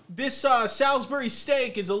 this Salisbury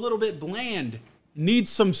steak is a little bit bland. Needs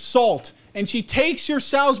some salt. And she takes your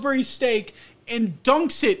Salisbury steak and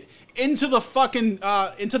dunks it into the fucking,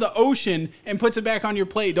 into the ocean and puts it back on your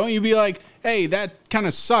plate. Don't you be like, hey, that kind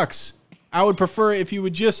of sucks. I would prefer if you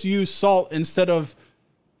would just use salt instead of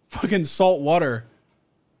fucking salt water.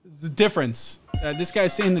 The difference. This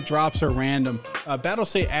guy's saying the drops are random.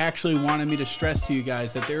 Battlestate actually wanted me to stress to you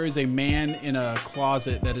guys that there is a man in a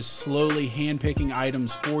closet that is slowly handpicking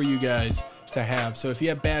items for you guys to have. So if you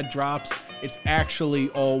have bad drops, it's actually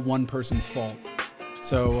all one person's fault.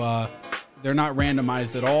 So they're not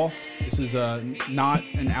randomized at all. This is not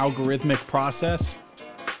an algorithmic process.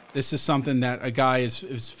 This is something that a guy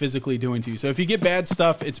is physically doing to you. So if you get bad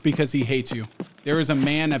stuff, it's because he hates you. There is a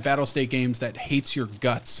man at Battlestate Games that hates your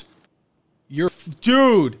guts.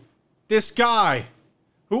 Dude, this guy,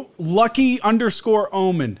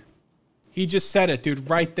 Lucky_Omen. He just said it, dude,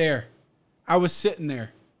 right there. I was sitting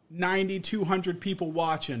there, 9,200 people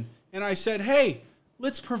watching, and I said, hey,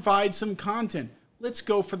 let's provide some content. Let's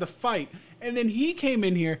go for the fight. And then he came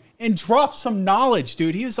in here and dropped some knowledge,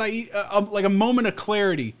 dude. He was like a moment of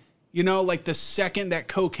clarity. You know, like the second that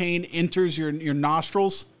cocaine enters your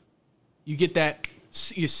nostrils, you get that,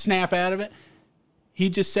 you snap out of it.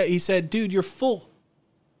 He said, dude, you're full.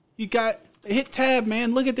 You got, hit tab,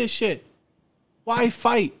 man. Look at this shit. Why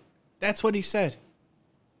fight? That's what he said.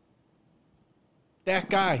 That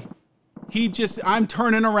guy. I'm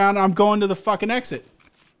turning around. I'm going to the fucking exit.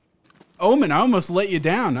 Omen, I almost let you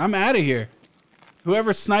down. I'm out of here.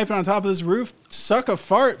 Whoever's sniping on top of this roof, suck a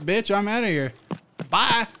fart, bitch. I'm out of here.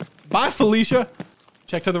 Bye. Bye, Felicia.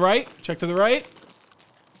 Check to the right. Check to the right.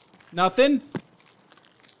 Nothing.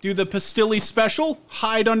 Do the Pastilli special.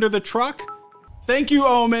 Hide under the truck. Thank you,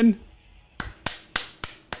 Omen.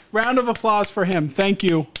 Round of applause for him. Thank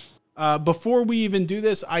you. Before we even do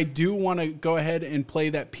this, I do want to go ahead and play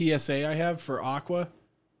that PSA I have for Aqua.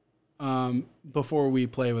 Before we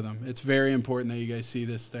play with them. It's very important that you guys see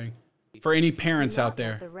this thing. For any parents out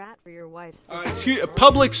there. The rat for your wife's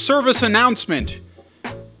Public service announcement.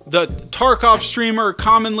 The Tarkov streamer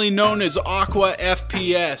commonly known as Aqua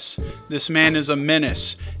FPS. This man is a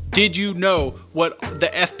menace. Did you know what the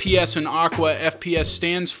FPS in Aqua FPS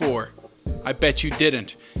stands for? I bet you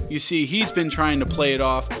didn't. You see, he's been trying to play it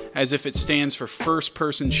off as if it stands for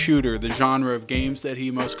first-person shooter, the genre of games that he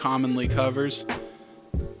most commonly covers.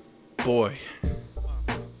 Boy,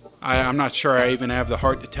 I'm not sure I even have the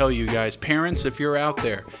heart to tell you guys. Parents, if you're out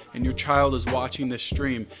there and your child is watching this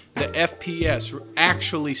stream, the FPS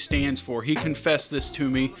actually stands for, he confessed this to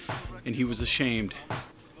me and he was ashamed.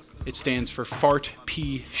 It stands for fart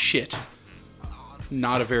pee shit.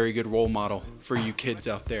 Not a very good role model for you kids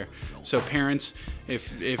out there. So parents,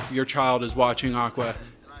 if your child is watching Aqua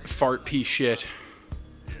fart pee shit,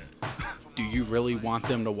 do you really want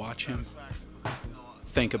them to watch him?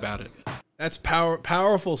 think about it. That's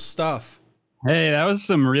powerful stuff. Hey, that was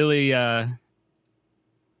some really that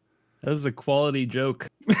was a quality joke.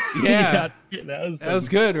 Yeah. that was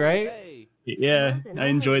good, right? Hey. Yeah, Wasn't I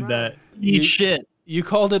enjoyed that. You- Eat shit. You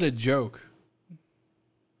called it a joke.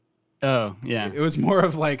 Oh, yeah. It was more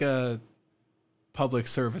of like a public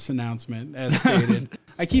service announcement, as stated.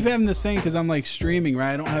 I keep having this thing because I'm like streaming,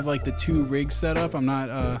 right? I don't have like the 2 rigs set up. I'm not,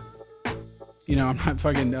 I'm not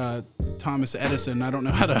fucking Thomas Edison. I don't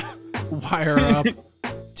know how to wire up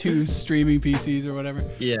 2 streaming PCs or whatever.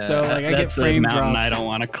 Yeah. So like I get that's a frame mountain drops. I don't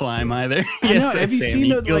want to climb either. I know. Yes, Have you Sammy,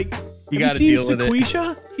 seen the like? you Have gotta you deal seen with it.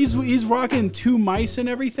 Sequisha? He's rocking 2 mice and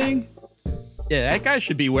everything. Yeah, that guy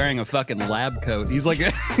should be wearing a fucking lab coat. He's like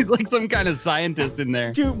he's like some kind of scientist in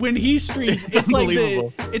there. Dude, when he streams, It's it's like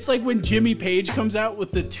unbelievable. it's like when Jimmy Page comes out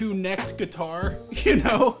with the 2-necked guitar, you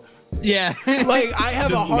know? Yeah. Like I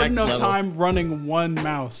have a Just hard next enough level. time running 1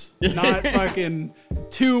 mouse. Not fucking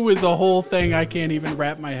 2 is a whole thing I can't even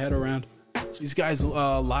wrap my head around. These guys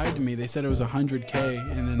lied to me. They said it was 100K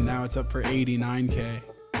and then now it's up for 89K.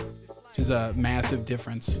 Which is a massive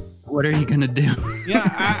difference. What are you gonna do?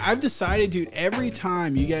 Yeah, I've decided, dude, every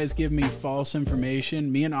time you guys give me false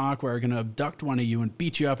information, me and Aqua are going to abduct one of you and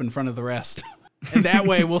beat you up in front of the rest. And that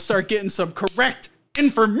way we'll start getting some correct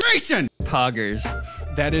information. Poggers.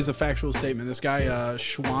 That is a factual statement. This guy,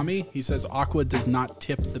 Shwami, he says Aqua does not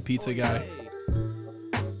tip the pizza guy.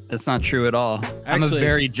 That's not true at all. I'm a Actually-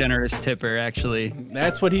 very generous tipper, actually.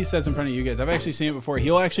 That's what he says in front of you guys. I've actually seen it before.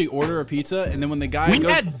 He'll actually order a pizza, and then when the guy We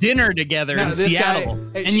goes... had dinner together No, in this guy- Seattle,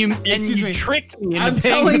 hey, and you excuse me. tricked me into I'm paying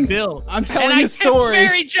telling- the bill. I'm telling and I a story. tipped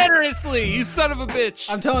very generously, you son of a bitch.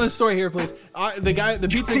 I'm telling a story here, please. The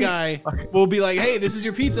pizza guy will be like, "Hey, this is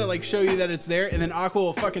your pizza." Like, show you that it's there, and then Aqua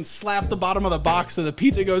will fucking slap the bottom of the box so the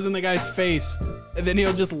pizza goes in the guy's face, and then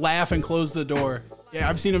he'll just laugh and close the door. Yeah,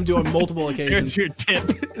 I've seen him do it on multiple occasions. There's your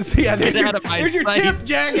tip. Yeah, there's Get out of my your sight. tip,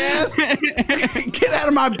 jackass. Get out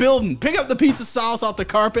of my building. Pick up the pizza sauce off the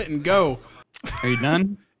carpet and go. Are you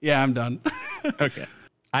done? Yeah, I'm done. Okay.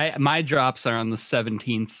 My drops are on the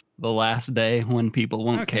 17th, the last day when people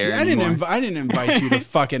won't care I anymore. didn't invite you to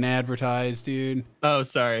fucking advertise, dude. Oh,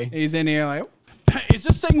 sorry. He's in here like, is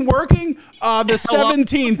this thing working? The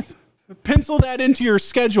 17th. Pencil that into your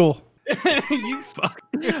schedule. You fuck.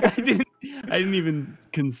 I didn't even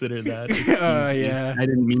consider that. Yeah. I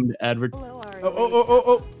didn't mean to advertise. Hello, are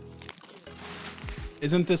Oh.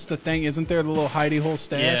 Isn't this the thing? Isn't there the little hidey hole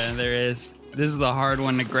stash? Yeah, there is. This is the hard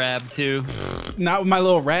one to grab too. Not with my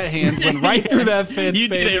little rat hands. Went right through that fence, You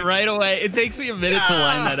baby. did it right away. It takes me a minute to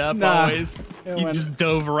line that up Nah. always. It You went- just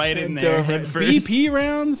dove right in And, there head first. BP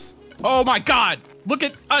rounds? Oh my god! Look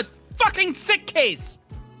at a fucking sick case!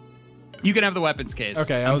 You can have the weapons case.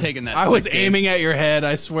 Okay, I'm taking that. I was sick case. aiming at your head.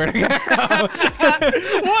 I swear to God.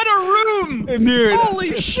 What a room! Dude.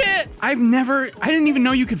 Holy shit! I didn't even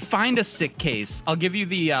know you could find a sick case. I'll give you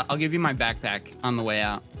my backpack on the way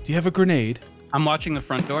out. Do you have a grenade? I'm watching the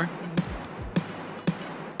front door.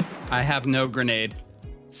 I have no grenade.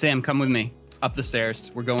 Sam, come with me. Up the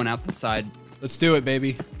stairs. We're going out the side. Let's do it,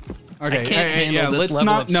 baby. Okay, can't handle yeah. this Let's level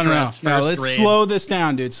not. of No. stress first Let's grade. slow this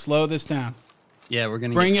down, dude. Slow this down. Yeah, we're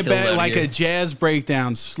gonna Bring get it killed back out like here. a jazz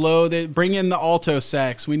breakdown. Slow that. Bring in the alto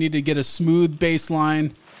sax. We need to get a smooth bass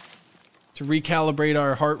line to recalibrate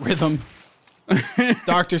our heart rhythm.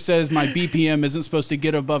 Doctor says my BPM isn't supposed to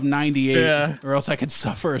get above 98, Yeah. or else I could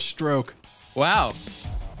suffer a stroke. Wow,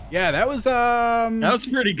 Yeah, that was that was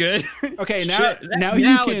pretty good. okay. Now, Shit, now it's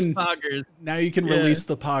you can poggers. now you can Yeah. release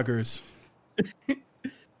the poggers.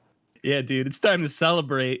 Yeah, dude, it's time to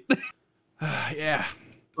celebrate. Yeah,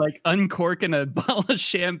 Like uncorking a bottle of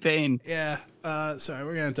champagne. yeah. Sorry,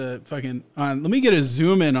 we're gonna have to fucking. Let me get a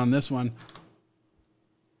zoom in on this one.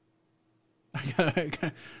 I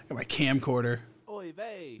got my camcorder. Oy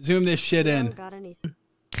vey. Zoom this shit in. got any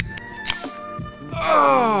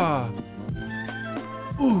Ah!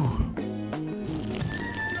 Ooh.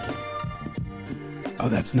 Oh,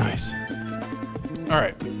 that's nice. All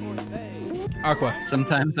right, Aqua.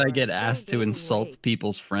 Sometimes I get asked to insult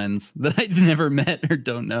people's friends that I never met or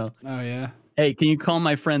don't know. Oh yeah. Hey, can you call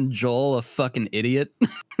my friend Joel a fucking idiot?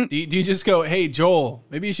 Do you just go, hey Joel?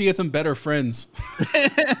 Maybe you should get some better friends.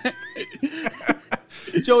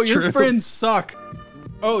 Joel, your True. friends suck.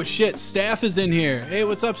 Oh shit, Staff is in here. Hey,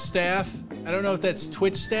 what's up, Staff? I don't know if that's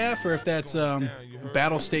Twitch staff or if that's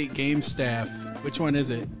Battle State Game staff. Which one is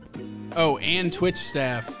it? Oh, and Twitch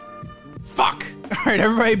staff. Fuck. All right,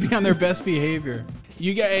 everybody be on their best behavior.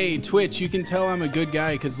 You got, hey, Twitch, you can tell I'm a good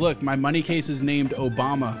guy because look, my money case is named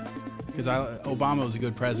Obama because Obama was a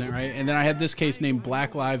good president, right? And then I have this case named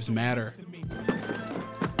Black Lives Matter.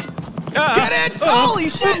 Get it? Holy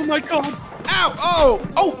shit! Oh my god! Ow! Oh!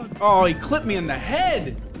 Oh! Oh, he clipped me in the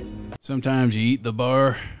head. Sometimes you eat the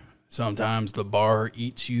bar. Sometimes the bar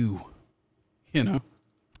eats you. You know?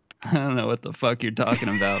 I don't know what the fuck you're talking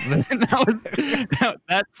about, but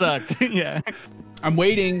that sucked. Yeah. I'm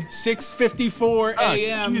waiting. 6:54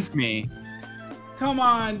 a.m. Excuse me. Come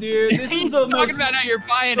on, dude. This is the talking most about how you're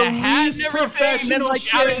buying the a hat least and everything, and professional then,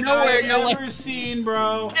 like, out of shit nowhere, I've you're ever like, seen,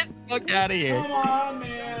 bro. get the fuck out of here. Come on,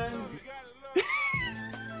 man.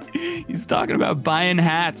 He's talking about buying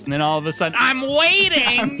hats, and then all of a sudden, I'm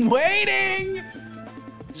waiting. I'm waiting.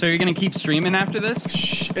 So you're gonna keep streaming after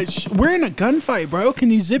this? We're in a gunfight, bro.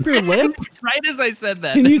 Can you zip your lip? Right as I said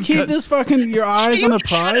that. Can you It's keep good. this fucking your eyes on the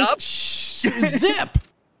shut prize? up? Shh, zip.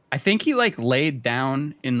 I think he like laid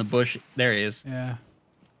down in the bush. There he is. Yeah.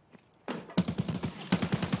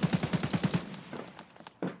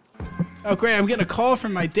 Oh great, I'm getting a call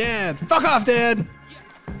from my dad. Fuck off, Dad.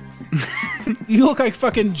 You look like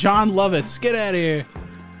fucking John Lovitz. Get out of here.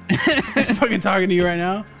 I'm fucking talking to you right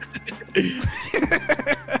now.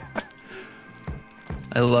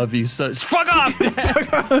 I love you so. Fuck off!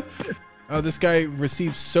 Dad. Oh, this guy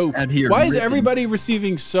receives soap. Out here Why is ripping. everybody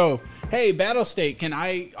receiving soap? Hey, Battle State, can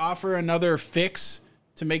I offer another fix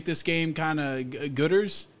to make this game kind of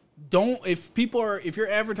gooders? If you're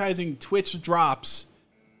advertising Twitch drops,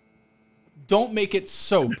 don't make it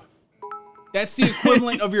soap. That's the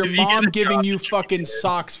equivalent of your You mom get a giving drop. you fucking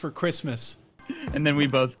socks for Christmas. And then we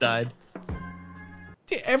both died.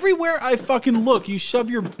 Dude, everywhere I fucking look, you shove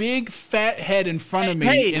your big fat head in front of me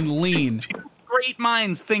Hey. and lean. Great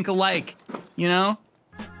minds think alike, you know?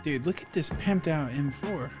 Dude, look at this pimped out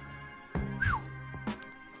M4. Whew.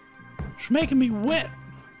 It's making me wet.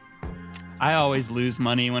 I always lose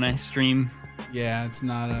money when I stream. Yeah, it's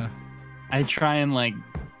not a... I try and like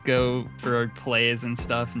go for plays and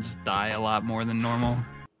stuff and just die a lot more than normal.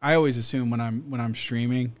 I always assume when I'm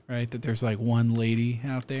streaming, right, that there's like one lady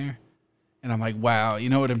out there. And I'm like, wow, you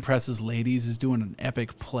know what impresses ladies is doing an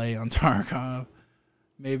epic play on Tarkov.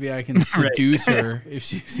 Maybe I can seduce her if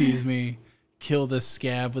she sees me kill this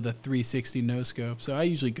scab with a 360 no scope. So I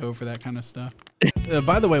usually go for that kind of stuff.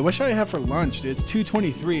 By the way, what should I have for lunch? Dude? It's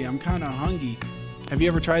 2:23. I'm kind of hungry. Have you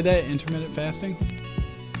ever tried that intermittent fasting?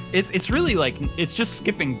 It's really like it's just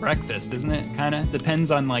skipping breakfast, isn't it? Kind of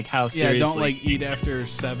depends on like how seriously. Yeah, don't like eat after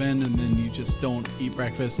 7 and then you just don't eat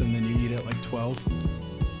breakfast and then you eat at like 12.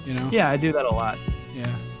 You know? Yeah, I do that a lot.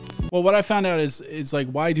 Yeah. Well, what I found out is like,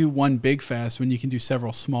 why do one big fast when you can do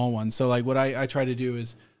several small ones? So like what I try to do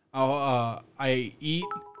is I eat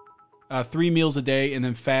 3 meals a day and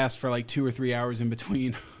then fast for like 2 or 3 hours in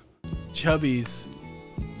between. Chubby's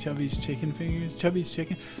chicken fingers. Chubby's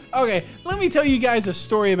chicken. Okay, let me tell you guys a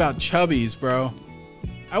story about Chubby's, bro.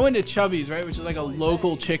 I went to Chubby's, right, which is like a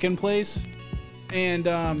local chicken place, and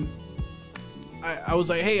I was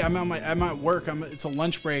like, hey, I'm at work. It's a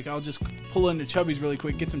lunch break. I'll just pull into Chubby's really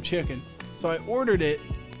quick, get some chicken. So I ordered it,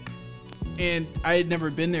 and I had never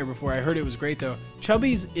been there before. I heard it was great though.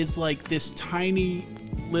 Chubby's is like this tiny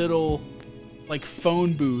little like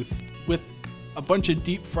phone booth with a bunch of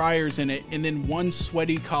deep fryers in it, and then one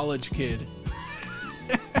sweaty college kid.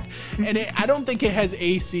 And I don't think it has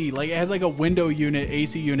AC. Like it has like a window unit,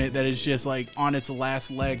 AC unit that is just like on its last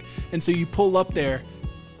leg. And so you pull up there,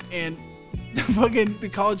 and the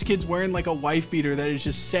college kid's wearing like a wife beater that is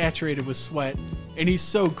just saturated with sweat, and he's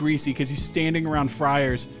so greasy because he's standing around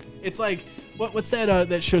fryers. It's like what's that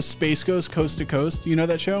that show Space Ghost Coast to Coast? You know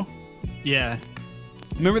that show? Yeah.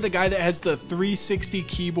 Remember the guy that has the 360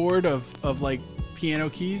 keyboard of like piano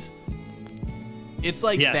keys? It's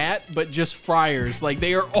like that, but just fryers. Like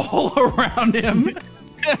they are all around him in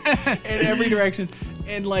every direction.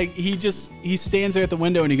 And like he stands there at the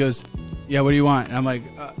window and he goes, yeah, what do you want? And I'm like,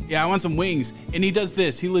 yeah, I want some wings. And he does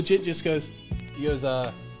this. He legit just goes, he's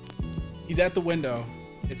at the window.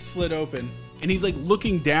 It's slid open. And he's like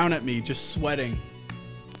looking down at me, just sweating.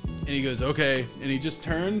 And he goes, okay. And he just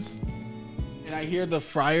turns. And I hear the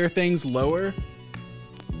fryer things lower.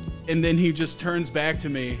 And then he just turns back to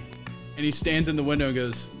me. And he stands in the window and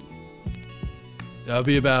goes, that'll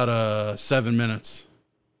be about 7 minutes.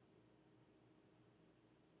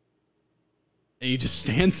 And he just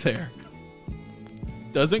stands there.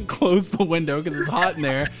 Doesn't close the window because it's hot in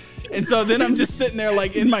there. And so then I'm just sitting there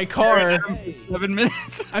like in my car. 7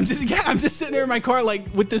 minutes. I'm just sitting there in my car like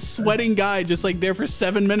with this sweating guy just like there for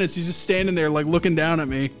 7 minutes. He's just standing there like looking down at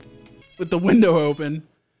me with the window open.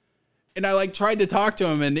 And I like tried to talk to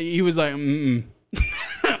him and he was like,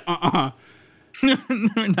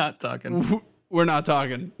 We're not talking. We're not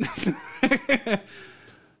talking.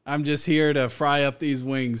 I'm just here to fry up these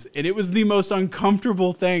wings. And it was the most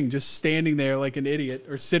uncomfortable thing, just standing there like an idiot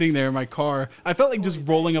or sitting there in my car. I felt like just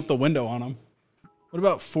rolling up the window on him. What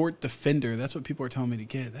about Fort Defender? That's what people are telling me to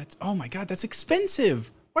get. That's, oh my God, that's expensive.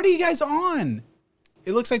 What are you guys on?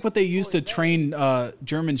 It looks like what they use to train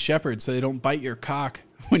German Shepherds so they don't bite your cock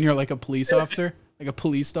when you're like a police officer, like a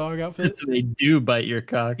police dog outfit. So they do bite your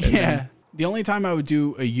cock. Yeah. The only time I would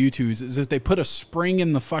do a U2s is if they put a spring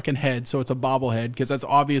in the fucking head, so it's a bobblehead, because that's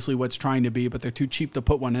obviously what's trying to be, but they're too cheap to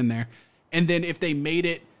put one in there. And then if they made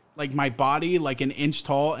it like my body, like an inch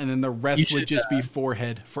tall, and then the rest would just be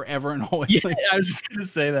forehead forever and always. Yeah, like, I was just gonna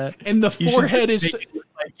say that. and the forehead is make it look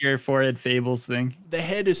like your forehead fables thing. the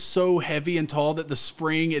head is so heavy and tall that the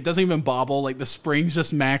spring, it doesn't even bobble. Like the spring's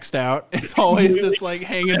just maxed out. It's always just like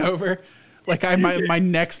hanging over. Like my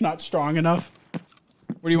neck's not strong enough.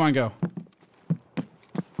 Where do you want to go?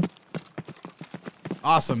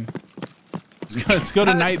 Awesome. Let's go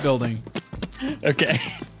to night building. Okay.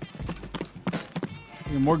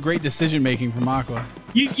 More great decision making from Aqua.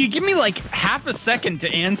 You give me like half a second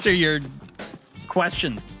to answer your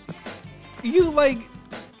questions. You like,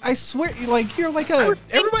 I swear, like you're like a.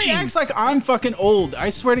 Everybody acts like I'm fucking old. I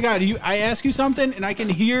swear to God, I ask you something and I can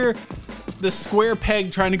hear the square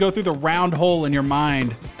peg trying to go through the round hole in your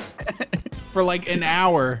mind for like an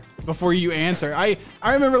hour before you answer. I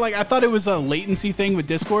remember, like, I thought it was a latency thing with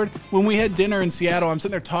Discord. When we had dinner in Seattle, I'm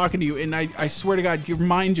sitting there talking to you, and I swear to God, your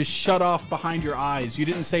mind just shut off behind your eyes. You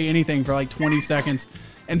didn't say anything for like 20 seconds.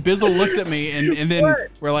 And Bizzle looks at me, and then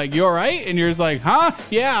we're like, you all right? And you're just like, huh?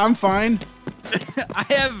 Yeah, I'm fine. I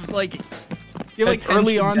have like... You're like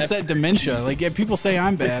early onset dementia. Like, yeah, people say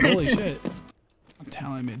I'm bad. Holy shit. I'm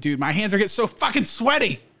telling you, dude, my hands are getting so fucking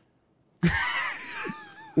sweaty.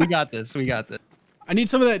 We got this. We got this. I need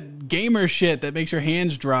some of that gamer shit that makes your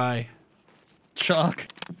hands dry. Chalk.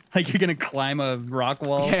 Like you're gonna climb a rock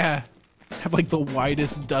wall. Yeah. Have like the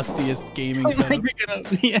widest, dustiest gaming setup.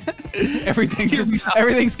 Yeah.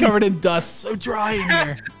 Everything's covered in dust. So dry in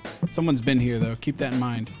here. Someone's been here though. Keep that in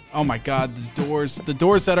mind. Oh my God, the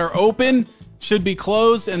doors that are open should be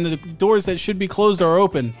closed, and the doors that should be closed are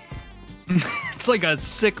open. It's like a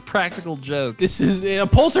sick practical joke. This is a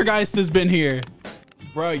poltergeist has been here.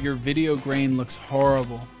 Bro, your video grain looks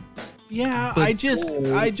horrible. Yeah, I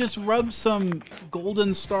just rubbed some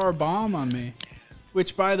Golden Star Bomb on me.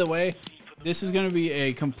 Which, by the way, this is going to be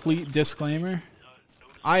a complete disclaimer.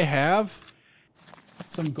 I have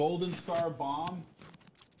some Golden Star Bomb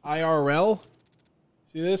IRL.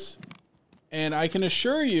 See this? And I can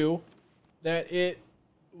assure you that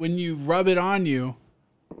when you rub it on you,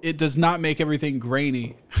 it does not make everything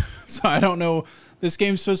grainy. So I don't know. This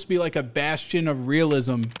game's supposed to be like a bastion of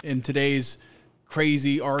realism in today's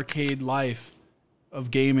crazy arcade life of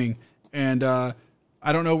gaming. And I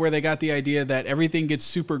don't know where they got the idea that everything gets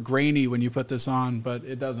super grainy when you put this on, but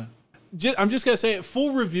it doesn't. I'm just going to say it,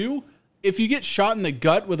 full review. If you get shot in the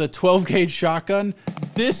gut with a 12 gauge shotgun,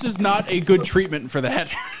 this is not a good treatment for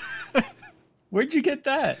that. Where'd you get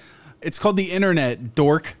that? It's called the internet,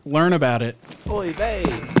 dork. Learn about it. Oy vey.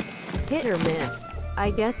 Hit or miss. I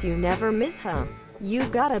guess you never miss, huh? You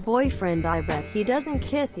got a boyfriend, I bet he doesn't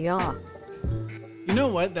kiss ya. You know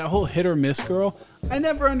what? That whole hit or miss girl, I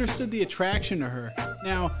never understood the attraction to her.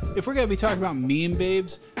 Now, if we're going to be talking about meme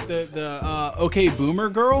babes, the OK Boomer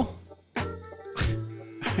girl,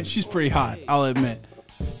 she's pretty hot, I'll admit.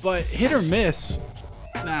 But hit or miss,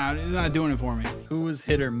 nah, it's not doing it for me. Who was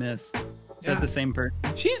hit or miss? Is that the same person?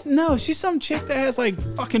 She's some chick that has like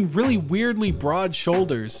fucking really weirdly broad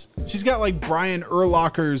shoulders. She's got like Brian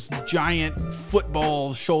Urlacher's giant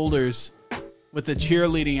football shoulders with a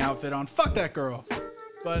cheerleading outfit on. Fuck that girl.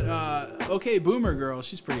 But OK Boomer girl,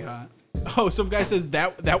 she's pretty hot. Oh, some guy says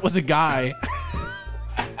that was a guy.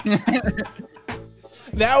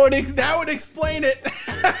 that would explain it.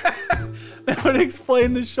 That would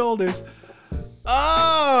explain the shoulders.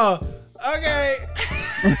 Oh, okay.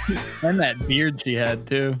 And that beard she had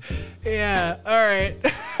too. Yeah, all right.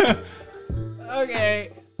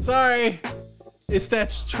 Okay, sorry if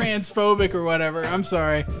that's transphobic or whatever. I'm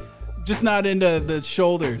sorry. Just not into the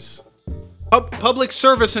shoulders. Public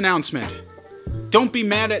service announcement. Don't be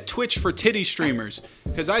mad at Twitch for titty streamers,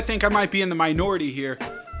 because I think I might be in the minority here.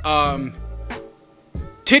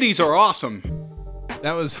 Titties are awesome.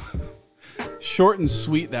 That was short and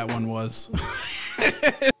sweet, that one was.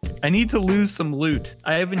 I need to lose some loot.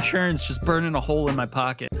 I have insurance just burning a hole in my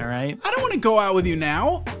pocket, all right? I don't want to go out with you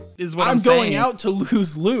now. Is what I'm going saying. out to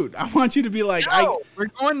lose loot. I want you to be like, No, we're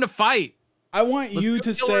going to fight. I want you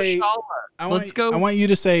to say, Let's go. I want you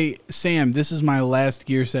to say, Sam, this is my last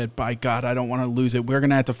gear set. By God, I don't want to lose it. We're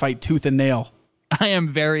going to have to fight tooth and nail. I am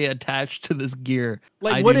very attached to this gear.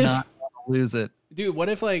 Like, I what do if, not want to lose it. Dude, what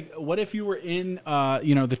if you were in,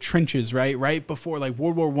 the trenches, right? Right before, like,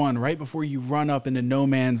 World War I, right before you run up into no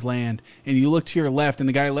man's land, and you look to your left, and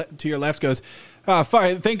the guy to your left goes,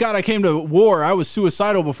 thank God I came to war. I was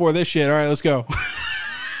suicidal before this shit. All right, let's go.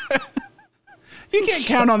 You can't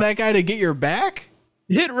count on that guy to get your back.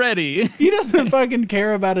 Get ready. He doesn't fucking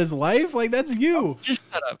care about his life. Like, that's you. Just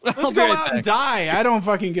shut up. Let's go out and die. I don't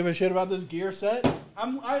fucking give a shit about this gear set.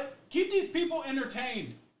 I keep these people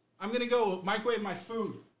entertained. I'm going to go microwave my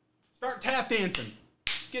food. Start tap dancing.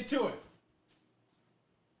 Get to it.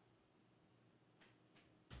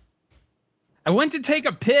 I went to take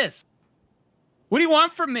a piss. What do you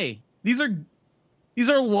want from me? These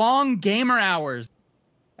are long gamer hours.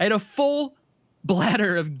 I had a full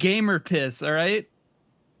bladder of gamer piss, all right?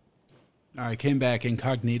 All right, came back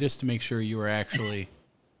incognitus to make sure you were actually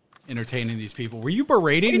entertaining these people. Were you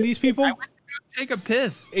berating these people? I went to go take a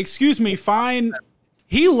piss. Excuse me, fine.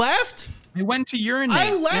 He left? I went to urinate.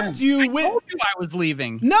 I left you with... I told you I was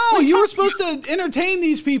leaving. No, you were supposed to entertain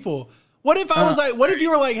these people. What if I was like, what if you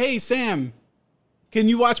were like, hey, Sam, can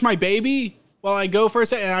you watch my baby while I go for a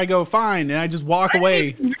second? And I go, fine, and I just walk away.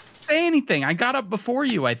 You didn't say anything. I got up before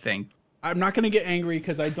you, I think. I'm not going to get angry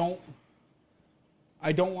because I don't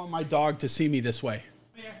want my dog to see me this way.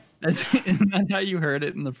 Isn't that how you heard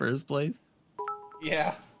it in the first place?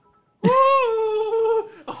 Yeah. Woo!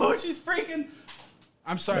 Oh, she's freaking...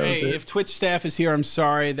 I'm sorry. Hey, if Twitch staff is here, I'm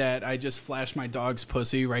sorry that I just flashed my dog's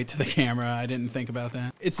pussy right to the camera. I didn't think about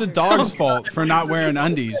that. It's the dog's fault for not wearing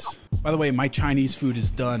undies. By the way, my Chinese food is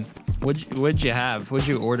done. What'd you have? What'd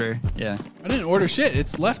you order? Yeah. I didn't order shit.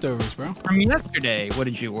 It's leftovers, bro. From yesterday, what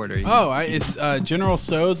did you order? Oh, it's General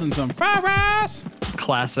Tso's and some fried rice.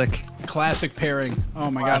 Classic. Classic pairing. Oh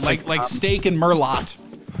my Classic, god, like steak and merlot.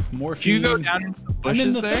 Morphine. Did you go down into the bushes I'm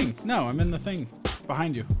in the there? thing. No, I'm in the thing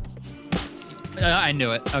behind you. I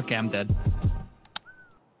knew it. Okay, I'm dead.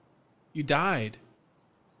 You died.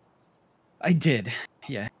 I did.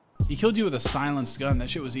 Yeah. He killed you with a silenced gun. That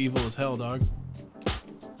shit was evil as hell, dog.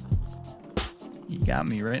 You got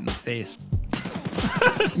me right in the face.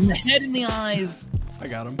 In the head and the eyes. I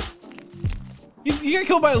got him. You got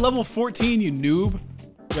killed by a level 14, you noob.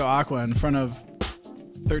 Yo, Aqua, in front of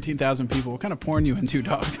 13,000 people. What kind of porn you into,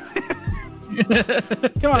 dog?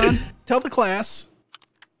 Come on, tell the class.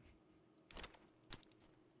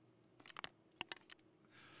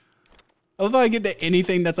 I love how I get to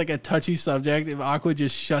anything that's like a touchy subject if Aqua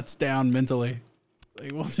just shuts down mentally.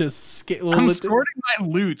 Like, we'll just I'm sorting my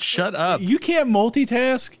loot. Shut up. You can't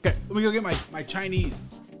multitask. Okay, let me go get my Chinese.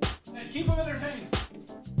 Hey, keep them entertained.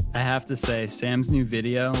 I have to say, Sam's new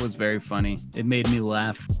video was very funny. It made me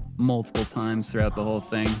laugh multiple times throughout the whole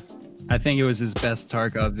thing. I think it was his best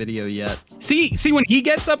Tarkov video yet. See, when he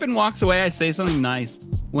gets up and walks away, I say something nice.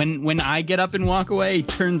 When I get up and walk away, he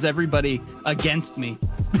turns everybody against me.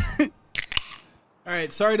 All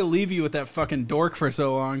right, sorry to leave you with that fucking dork for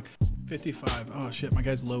so long. 55. Oh shit, my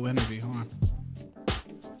guy's low energy. Hold on.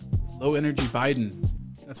 Low energy Biden.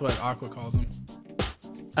 That's what Aqua calls him.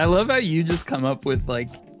 I love how you just come up with like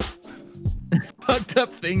fucked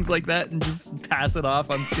up things like that and just pass it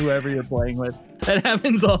off on whoever you're playing with. That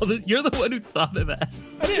happens all the. You're the one who thought of that.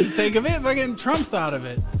 I didn't think of it. Fucking Trump thought of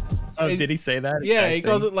it. Oh, did he say that? Yeah, he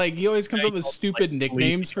calls it like he always comes up with stupid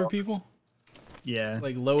nicknames for people. Yeah.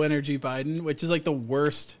 Like low energy Biden, which is like the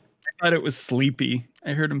worst. I thought it was sleepy.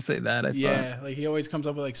 I heard him say that. Yeah, like he always comes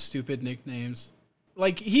up with like stupid nicknames.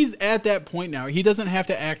 Like he's at that point now. He doesn't have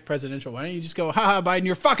to act presidential. Why don't you just go, haha, Biden,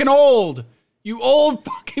 you're fucking old. You old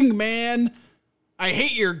fucking man. I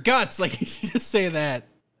hate your guts. Like he's just say that.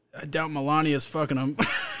 I doubt Melania's fucking him. Can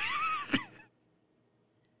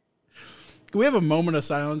we have a moment of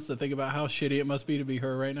silence to think about how shitty it must be to be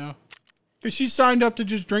her right now? Because she signed up to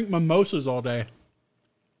just drink mimosas all day.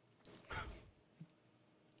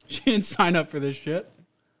 She didn't sign up for this shit.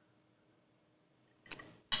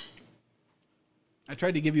 I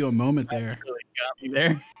tried to give you a moment there. Really got me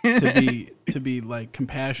there. to be like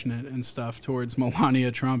compassionate and stuff towards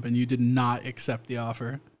Melania Trump, and you did not accept the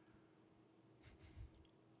offer.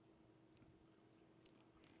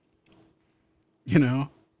 You know?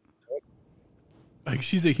 Like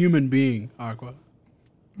she's a human being, Aqua.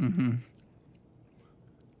 Mm-hmm.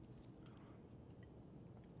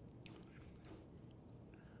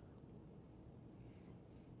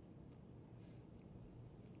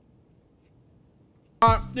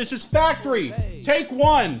 This is factory. Take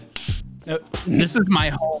one. This is my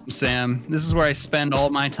home, Sam. This is where I spend all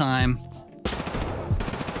my time.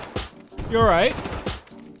 You all right?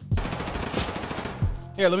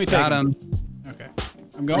 Here, let me take him. Okay,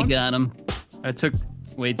 I'm I going. got him. I took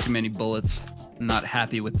way too many bullets. I'm not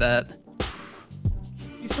happy with that.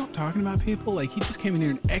 You see what I'm talking about, people? Like, he just came in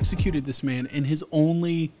here and executed this man, and his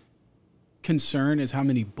only concern is how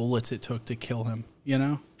many bullets it took to kill him, you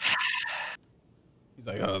know? He's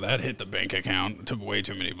like, oh, that hit the bank account. It took way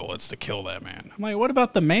too many bullets to kill that man. I'm like, what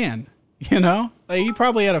about the man? You know? Like, he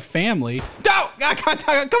probably had a family. No!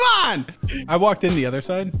 Come on! I walked in the other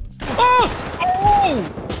side. Oh!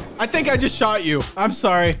 Oh! I think I just shot you. I'm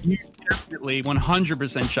sorry. You definitely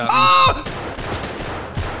 100% shot me.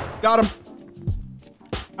 Ah! Got him.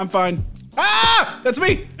 I'm fine. Ah! That's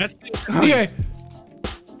me! That's me. Okay.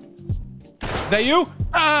 Is that you?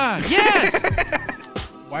 Ah, yes!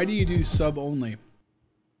 Why do you do sub only?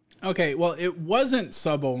 Okay, well, it wasn't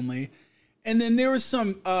sub only. And then there was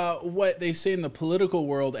some, what they say in the political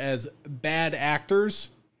world as bad actors.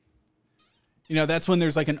 You know, that's when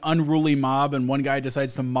there's like an unruly mob and one guy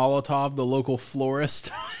decides to Molotov the local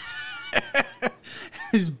florist.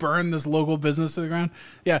 He's burned this local business to the ground.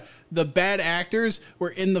 Yeah, the bad actors were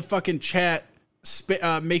in the fucking chat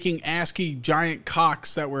making ASCII giant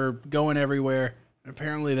cocks that were going everywhere.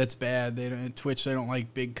 Apparently that's bad. They don't, Twitch, they don't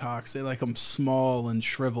like big cocks. They like them small and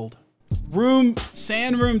shriveled.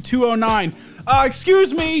 Sand room 209.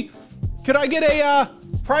 Excuse me. Could I get a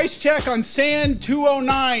price check on Sand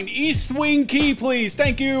 209? East Wing Key, please.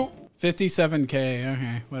 Thank you. 57K.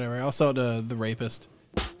 Okay, whatever. I'll sell it to the rapist.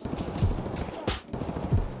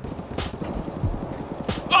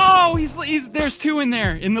 Oh, he's there's two in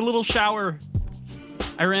there in the little shower.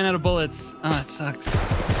 I ran out of bullets. Oh, that sucks.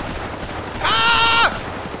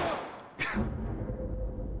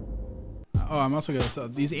 Oh, I'm also gonna sell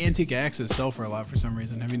these antique axes. Sell for a lot for some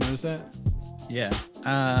reason. Have you noticed that? Yeah.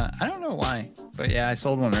 I don't know why, but yeah, I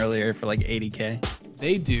sold one earlier for like 80K.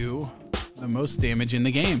 They do the most damage in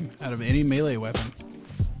the game out of any melee weapon.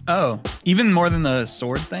 Oh, even more than the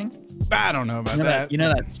sword thing? I don't know about that. You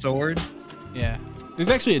know that sword? Yeah. There's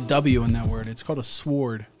actually a W in that word. It's called a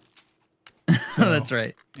sword. So, that's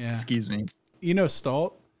right. Yeah. Excuse me. You know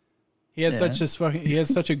Stalt? He has he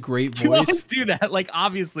has such a great You always voice. do that. Like,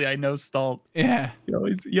 obviously, I know Stalt. Yeah.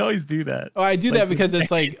 You always do that. Oh, I do Like, that because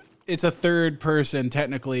it's like it's a third person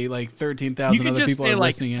technically. Like 13,000 other people are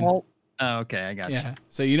listening in. Stalt. Oh, okay, I got you. Yeah.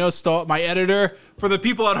 So you know Stalt, my editor. For the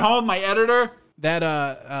people at home, my editor.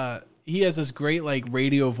 That he has this great like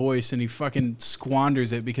radio voice, and he fucking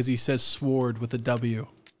squanders it because he says sword with a W.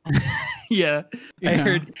 Yeah, I Yeah.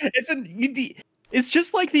 heard. It's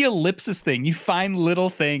just like the ellipsis thing. You find little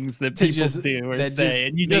things that To people just- do or that say, just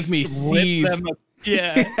and you make just me rip seethe. them up.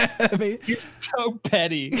 Yeah, I mean, you're so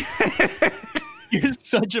petty. You're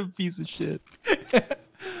such a piece of shit.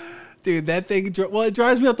 dude, that thing. Well, it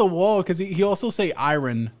drives me up the wall because he also say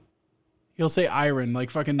iron. He'll say iron like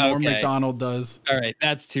fucking Norm Okay. Macdonald does. All right,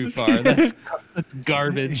 that's too far. That's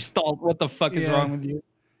garbage. Stalt, what the fuck is Yeah. wrong with you?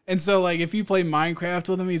 And so, like, if you play Minecraft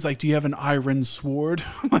with him, he's like, "Do you have an iron sword?"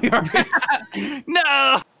 I'm like, all right.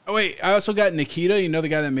 No. Oh wait, I also got Nikita. You know the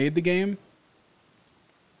guy that made the game.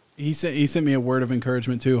 He sent me a word of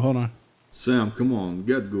encouragement too. Hold on. Sam, come on,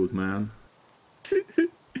 get good, man.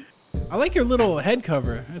 I like your little head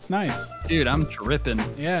cover. That's nice. Dude, I'm dripping.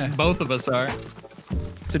 Yeah. Both of us are.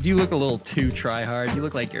 So do you look a little too try hard? You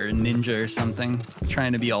look like you're a ninja or something,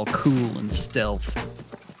 trying to be all cool and stealth.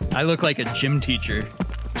 I look like a gym teacher.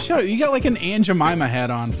 Shut up. You got like an Aunt Jemima hat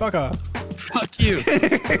on. Fuck off. Fuck you.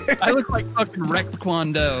 I look like fucking Rex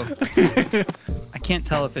Kwon Do. I can't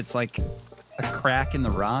tell if it's like a crack in the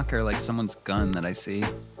rock or like someone's gun that I see.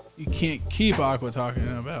 You can't keep Aqua talking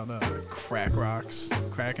about crack rocks,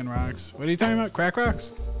 cracking rocks. What are you talking about? Crack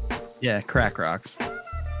rocks? Yeah, crack rocks.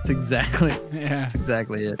 That's exactly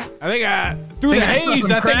it. I think through the I saw haze,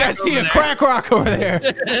 some I think I crack see over a there. crack rock over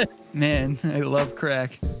there. Man, I love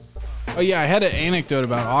crack. Oh yeah, I had an anecdote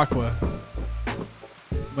about Aqua.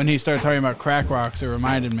 When he started talking about crack rocks, it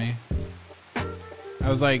reminded me. I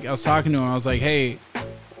was talking to him. I was like, "Hey, it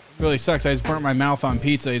really sucks. I just burnt my mouth on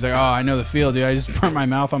pizza." He's like, "Oh, I know the feel, dude. I just burnt my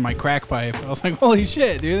mouth on my crack pipe." I was like, "Holy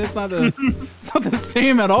shit, dude! It's not the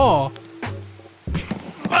same at all."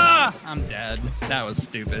 Ah, I'm dead. That was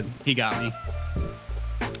stupid. He got me.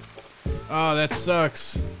 Oh, that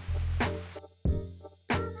sucks.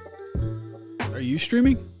 Are you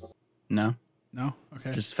streaming? No, No.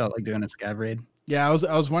 Okay. just felt like doing a scav raid. Yeah, I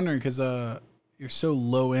was wondering because you're so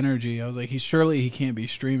low energy. I was like, he can't be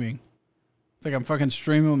streaming. It's like I'm fucking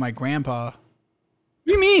streaming with my grandpa. What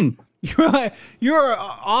do you mean? You're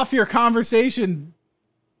off your conversation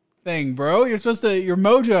thing, bro. You're supposed to. You're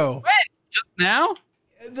mojo Just now?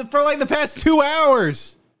 What for like the past 2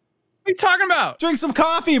 hours. are you talking about? Drink some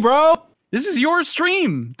coffee, bro. This is your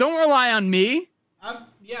stream. Don't rely on me.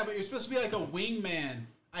 Yeah, but you're supposed to be like a wingman.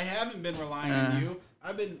 I haven't been relying on you.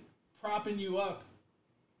 I've been propping you up.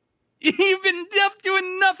 You've been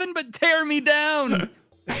doing nothing but tear me down.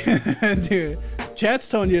 Dude, chat's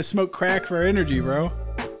telling you to smoke crack for energy, bro.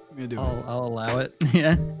 I'm gonna do it. I'll allow it.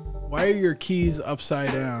 Yeah. Why are your keys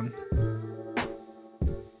upside down?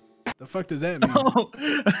 The fuck does that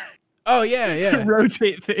mean? Oh yeah, yeah.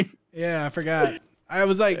 Rotate thing. Yeah, I forgot. I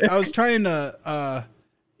was trying to,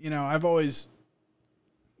 you know, I've always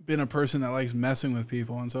been a person that likes messing with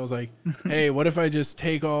people, and so I was like, hey, what if I just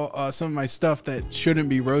take all some of my stuff that shouldn't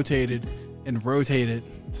be rotated and rotate it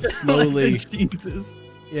to slowly, Jesus.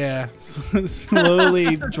 yeah,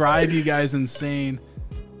 slowly drive you guys insane.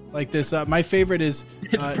 Like this. My favorite is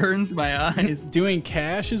It burns my eyes. doing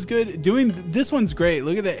cash is good. Doing this one's great.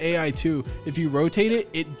 Look at the AI too. If you rotate it,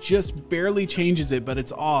 it just barely changes it, but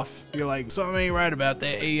it's off. You're like, something ain't right about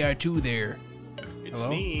that AI 2 there. It's Hello?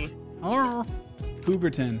 me. Hello,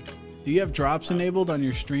 Pooberton. Do you have drops enabled on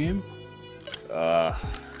your stream? No.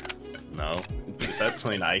 Is that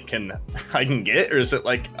something I can get, or is it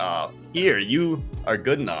like, here, you are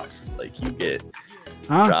good enough, like you get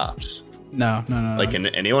Huh? drops? No. Like, can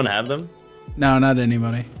anyone have them? No, not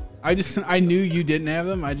anybody. I knew you didn't have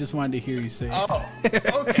them. I just wanted to hear you say it. Oh,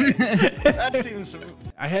 okay. That seems.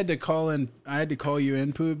 I had to call you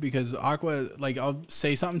in, Poob, because Aqua, like, I'll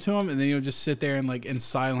say something to him and then he'll just sit there and like in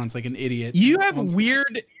silence like an idiot. You have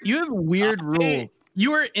weird rules.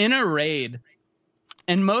 You were in a raid,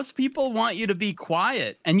 and most people want you to be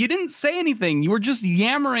quiet, and you didn't say anything. You were just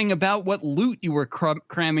yammering about what loot you were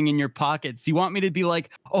cramming in your pockets. You want me to be like,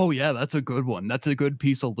 oh yeah, that's a good one. That's a good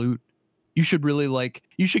piece of loot. You should really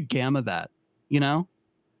you should gamma that, you know?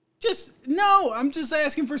 I'm just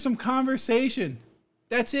asking for some conversation.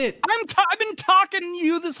 That's it. I've been talking to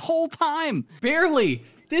you this whole time. Barely.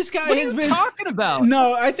 This guy What are has you been talking about?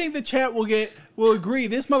 No, I think the chat will agree.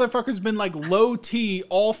 This motherfucker's been like low T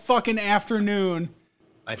all fucking afternoon.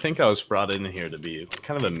 I think I was brought in here to be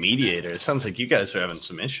kind of a mediator. It sounds like you guys are having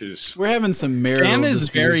some issues. We're having some marital Sam is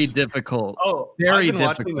disputes. very difficult. Oh, very I've been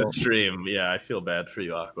watching the difficult. stream. Yeah, I feel bad for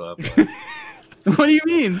you, Aqua. What do you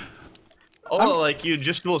mean? Oh, like you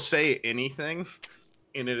just will say anything,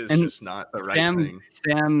 and it is just not the right thing.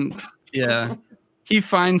 Sam, yeah, he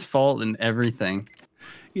finds fault in everything.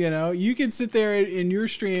 You know, you can sit there in your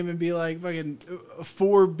stream and be like fucking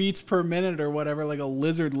 4 beats per minute or whatever, like a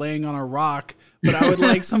lizard laying on a rock. But I would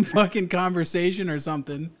like some fucking conversation or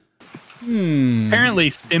something. Apparently,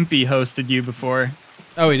 Stimpy hosted you before.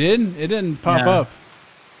 Oh, he did? It didn't pop Yeah. up.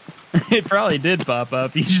 It probably did pop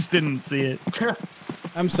up. You just didn't see it.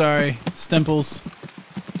 I'm sorry, Stimples.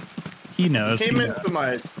 He knows. Came into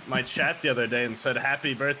my chat the other day and said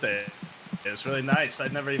happy birthday. It was really nice.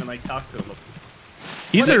 I'd never even like talked to him.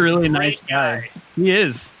 He's What a a really great nice guy. guy. He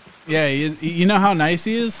is. Yeah, he is. You know how nice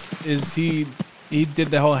he is? He did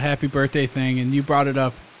the whole happy birthday thing, and you brought it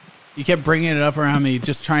up. You kept bringing it up around me,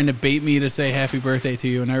 just trying to bait me to say happy birthday to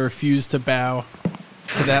you, and I refused to bow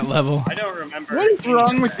to that level. I don't remember. What is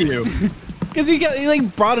wrong with you? Because he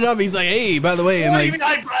like brought it up. He's like, "Hey, by the way," and What do you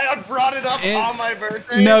like, mean I brought it up And- on my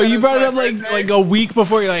birthday? no, and you it's brought it my up birthday? like a week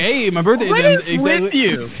before. You're like, "Hey, my birthday's What in is exactly with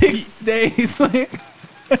you? 6 days." Like,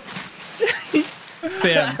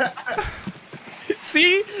 Sam.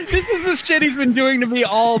 See? This is the shit he's been doing to me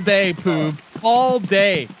all day, Poob. All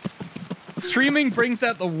day. Streaming brings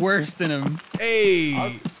out the worst in him. hey,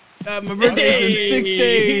 my birthday's in 6 Hey.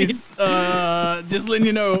 days. Just letting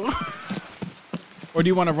you know. Or do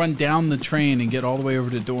you want to run down the train and get all the way over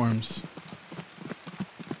to dorms?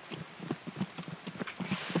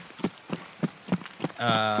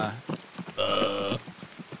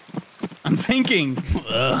 I'm thinking.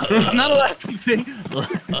 I'm not allowed to think.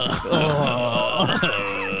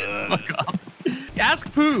 Ask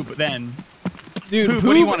Poob then. Dude, Poob,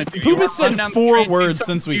 what do you want to do? You Poob wanna has said run down the 4 train, do words some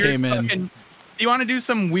since we weird came in. Do you want to do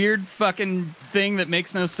some weird fucking thing that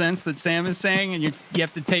makes no sense that Sam is saying, and you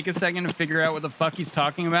have to take a second to figure out what the fuck he's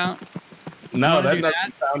talking about? No, wanna that do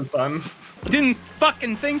doesn't sound fun. Didn't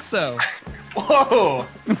fucking think so. Whoa!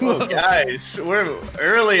 Whoa, guys, we're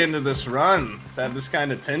early into this run to have this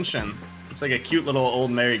kind of tension. It's like a cute little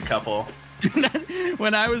old married couple.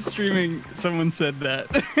 When I was streaming, someone said that.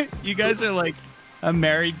 You guys are like a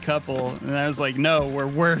married couple. And I was like, no, we're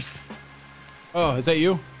worse. Oh, is that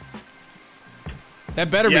you? That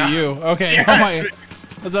better Yeah. be you. Okay. Yeah, Oh my, it's-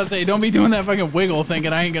 I was about to say, don't be doing that fucking wiggle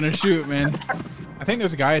thinking I ain't gonna shoot, man. I think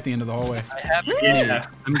there's a guy at the end of the hallway. I have it. Yeah.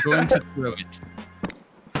 I'm going to throw it.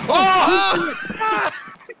 Oh! I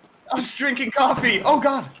was drinking coffee. Oh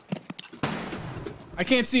god. I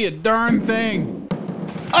can't see a darn thing.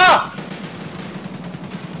 Ah!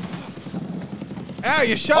 Ow,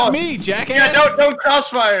 you shot Oh, me, jackass. Yeah, don't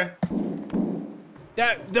crossfire.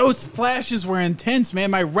 Those flashes were intense,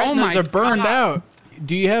 man. My retinas my are burned God. out.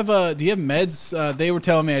 Do you have meds? They were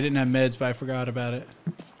telling me I didn't have meds, but I forgot about it.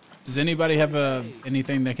 Does anybody have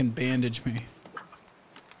anything that can bandage me?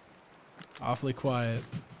 Awfully quiet.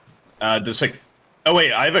 Just like, oh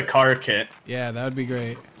wait, I have a car kit. Yeah, that would be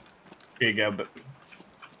great. Here you go. But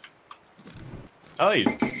oh,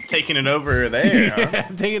 you're taking it over there. Huh? Yeah,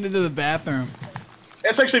 I'm taking it to the bathroom.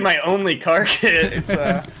 That's actually my only car kit. It's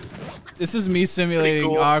This is me simulating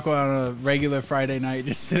cool. Aqua on a regular Friday night,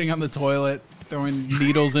 just sitting on the toilet, throwing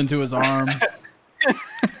needles into his arm.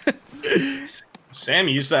 Sam,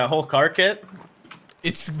 you used that whole car kit?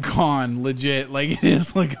 It's gone, legit. Like, it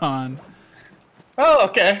is gone. Oh,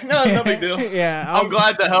 okay. No big deal. Yeah, I'm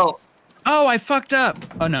glad to help. Oh, I fucked up.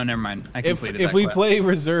 Oh no, never mind. I completed If that we quest. play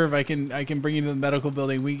reserve, I can bring you to the medical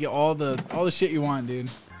building. We get all the shit you want,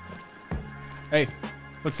 dude. Hey,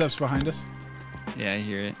 footsteps behind us. Yeah, I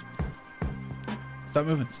hear it. Stop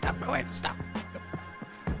moving. Stop moving. Stop.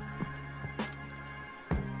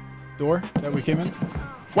 Door that we came in.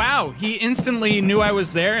 Wow, he instantly knew I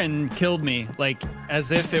was there and killed me, like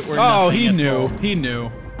as if it were. Oh, nothing he at knew. all. He knew.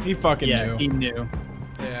 He fucking Yeah, knew. he knew.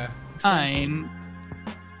 Yeah. Makes sense. I'm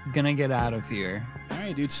gonna get out of here. All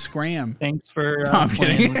right, dude. Scram. Thanks for No, I'm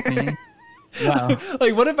playing kidding. with me. Wow.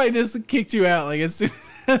 Like, what if I just kicked you out? Like, as soon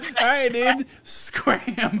as, all right, dude.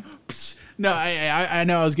 Scram. Psst. No, I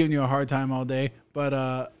know I was giving you a hard time all day,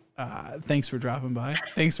 but thanks for dropping by.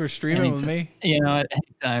 Thanks for streaming with me. You know, at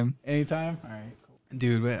any time. Anytime? All right, cool.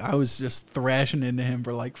 Dude, I was just thrashing into him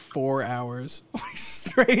for like 4 hours. Like,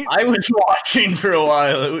 straight. I was watching for a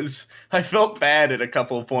while. I felt bad at a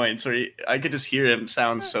couple of points where I could just hear him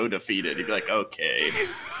sound so defeated. He'd be like, okay.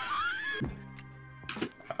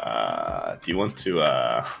 Do you want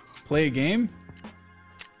to Play a game?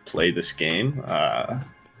 play this game?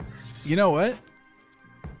 You know what?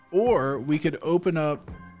 Or we could open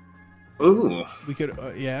up. Ooh. We could,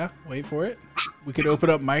 yeah, wait for it. We could open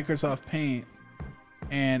up Microsoft Paint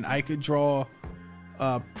and I could draw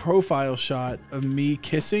a profile shot of me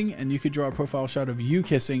kissing and you could draw a profile shot of you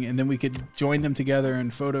kissing and then we could join them together in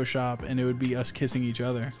Photoshop and it would be us kissing each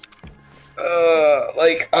other.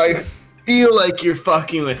 Like, I feel like you're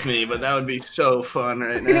fucking with me, but that would be so fun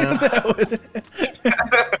right now.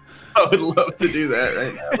 I would love to do that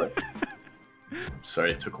right now. But...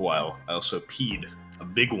 Sorry, it took a while. I also peed. A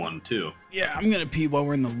big one, too. Yeah, I'm going to pee while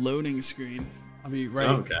we're in the loading screen. I'll be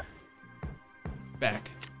right back.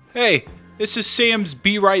 Hey, this is Sam's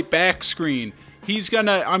Be Right Back screen.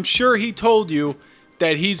 I'm sure he told you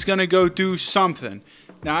that he's gonna go do something.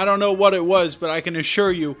 Now, I don't know what it was, but I can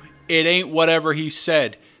assure you it ain't whatever he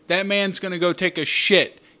said. That man's gonna go take a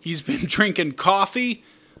shit. He's been drinking coffee,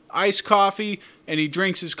 iced coffee, and he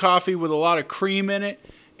drinks his coffee with a lot of cream in it,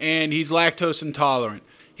 and he's lactose intolerant.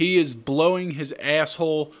 He is blowing his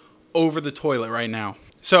asshole over the toilet right now.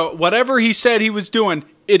 So whatever he said he was doing,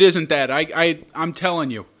 it isn't that. I'm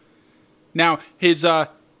telling you. Now,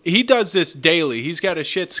 he does this daily. He's got a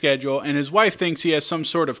shit schedule, and his wife thinks he has some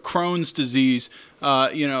sort of Crohn's disease,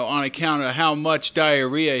 on account of how much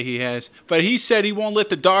diarrhea he has. But he said he won't let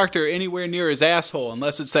the doctor anywhere near his asshole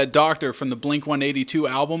unless it's that doctor from the Blink-182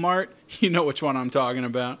 album art. You know which one I'm talking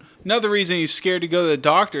about. Another reason he's scared to go to the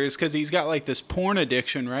doctor is because he's got like this porn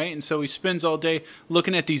addiction, right? And so he spends all day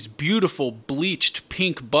looking at these beautiful bleached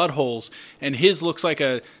pink buttholes, and his looks like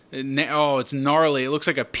it's gnarly. It looks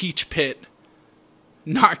like a peach pit.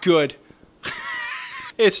 Not good.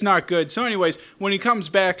 It's not good. So anyways, when he comes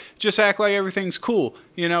back, just act like everything's cool,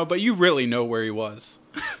 but you really know where he was.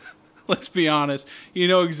 Let's be honest. You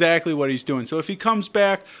know exactly what he's doing. So if he comes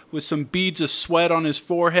back with some beads of sweat on his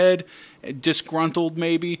forehead, disgruntled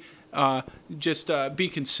maybe, just be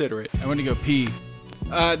considerate. I want to go pee.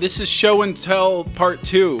 This is Show and Tell Part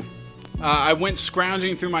 2. I went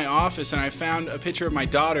scrounging through my office and I found a picture of my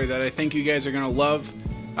daughter that I think you guys are going to love.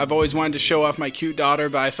 I've always wanted to show off my cute daughter,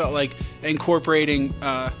 but I felt like incorporating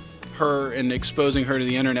her and exposing her to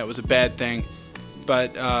the internet was a bad thing.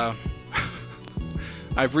 But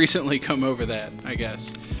I've recently come over that, I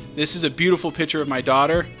guess. This is a beautiful picture of my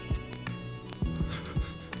daughter.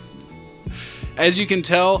 As you can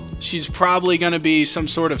tell, she's probably going to be some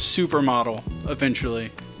sort of supermodel eventually.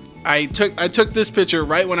 I took this picture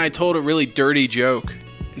right when I told a really dirty joke.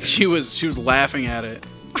 She was laughing at it.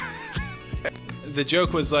 The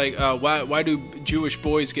joke was like, why do Jewish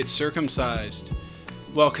boys get circumcised?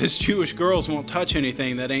 Well, because Jewish girls won't touch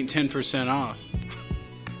anything that ain't 10% off.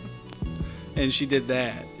 And she did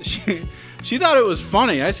that. She thought it was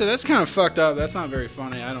funny. I said, that's kind of fucked up. That's not very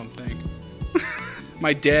funny, I don't think.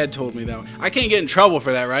 My dad told me that. I can't get in trouble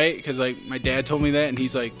for that, right? Because like my dad told me that, and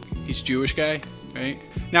he's Jewish guy, right?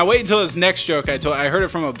 Now wait until this next joke I heard it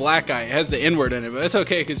from a black guy. It has the N-word in it, but that's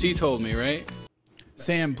okay because he told me, right?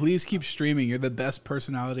 Sam, please keep streaming. You're the best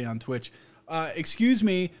personality on Twitch. Excuse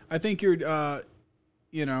me. I think you're,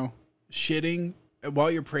 you know, shitting.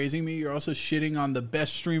 While you're praising me, you're also shitting on the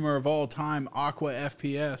best streamer of all time, Aqua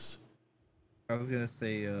FPS. I was gonna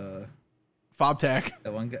say Fobtac.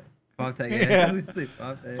 that one guy. Fobtac, Yeah. yeah. I was gonna say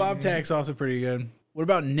Fobtac. Fobtac's also pretty good. What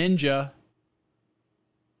about Ninja?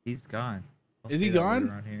 He's gone. Don't Is say he that word gone?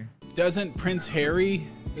 around here. Doesn't Prince Harry,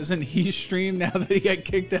 doesn't he stream now that he got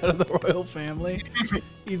kicked out of the royal family?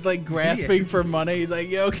 He's like grasping for money. He's like,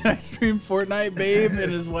 yo, can I stream Fortnite, babe?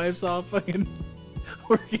 And his wife's all fucking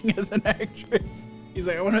working as an actress. He's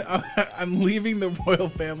like, I'm leaving the royal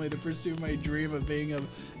family to pursue my dream of being an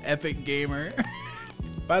epic gamer.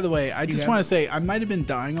 By the way, I just want to say I might have been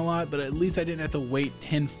dying a lot, but at least I didn't have to wait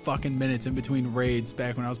 10 fucking minutes in between raids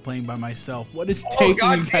back when I was playing by myself. What is taking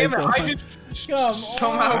you guys so long?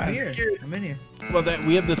 Somehow Here, I'm in here. Well,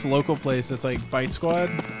 we have this local place that's like Bite Squad.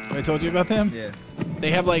 I told you about them. Yeah.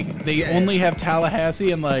 They have like only have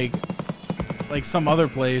Tallahassee and like some other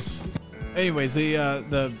place. Anyways,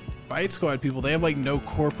 the Bite Squad people, they have like no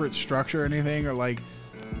corporate structure or anything or like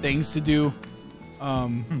things to do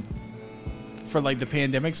for like the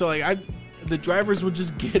pandemic. So like the drivers will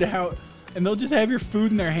just get out and they'll just have your food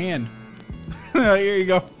in their hand. Like, here you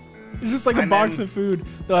go. It's just like a box of food.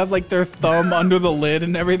 They'll have like their thumb under the lid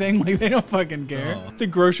and everything. Like they don't fucking care. Oh. It's a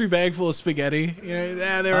grocery bag full of spaghetti. You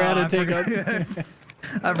know, they were out to take up.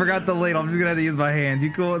 I forgot the ladle. I'm just gonna have to use my hands.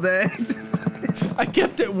 You cool with that? I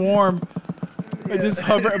kept it warm. I just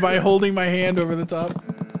hover by holding my hand over the top.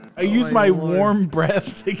 I use my warm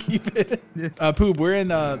breath to keep it. Poop, we're in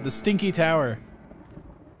the Stinky Tower.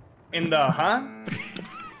 In the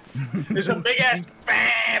There's a big ass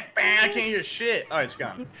bang, bang. I can't hear shit. Oh, it's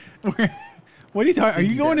gone. What are you talking? Are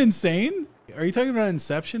you going insane? Are you talking about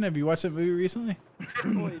Inception? Have you watched that movie recently?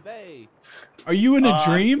 Are you in a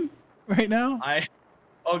dream right now?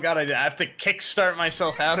 Oh god, I have to kickstart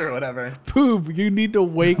myself out or whatever. Poop, you need to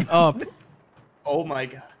wake up. Oh my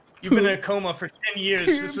god. You've been in a coma for 10 years.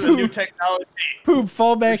 This is a new technology. Poop,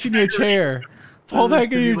 fall back in your chair. Fall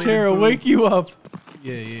back in your chair. I'll wake you up.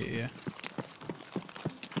 Yeah.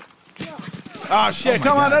 Oh shit,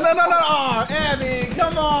 come on. No. Oh, Abby,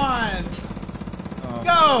 come on.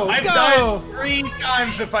 Go, I've died 3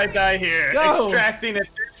 times if I die here. Go. Extracting at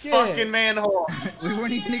this fucking manhole. We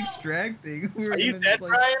weren't even extracting. Are you dead,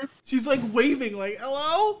 Brian? She's like waving like,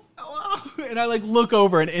 hello? And I like look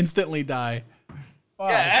over and instantly die. Wow.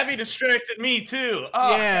 Yeah, Abby distracted me too.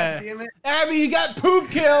 Oh, yeah. God damn it. Abby, you got Poop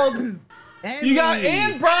killed. You got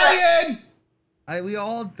and Brian. We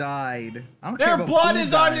all died. I don't Their care about blood who is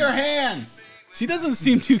died. on your hands. She doesn't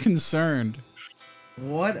seem too concerned.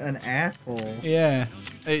 What an asshole. Yeah.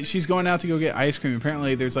 She's going out to go get ice cream.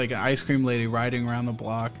 Apparently there's like an ice cream lady riding around the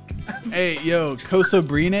block. Hey, yo, Kosa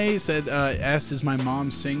Brine said, asked, is my mom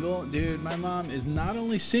single? Dude, my mom is not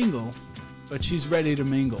only single, but she's ready to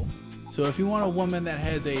mingle. So if you want a woman that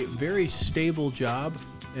has a very stable job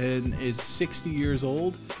and is 60 years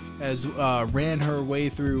old, has ran her way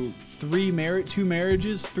through 2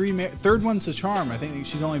 marriages, third one's a charm. I think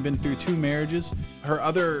she's only been through 2 marriages. Her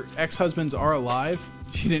other ex-husbands are alive.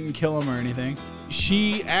 She didn't kill them or anything.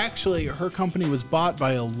 She actually, her company was bought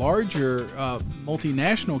by a larger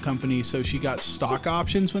multinational company, so she got stock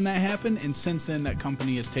options when that happened, and since then that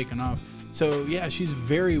company has taken off. So yeah, she's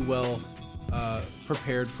very well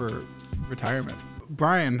prepared for retirement.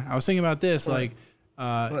 Brian, I was thinking about this, like,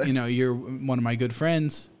 you know, you're one of my good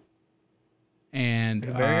friends, and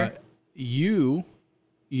you,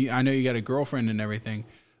 I know you got a girlfriend and everything,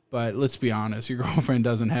 but let's be honest, your girlfriend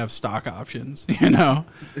doesn't have stock options, you know?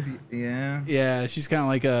 Yeah. Yeah, she's kind of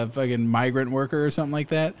like a fucking migrant worker or something like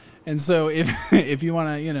that. And so if you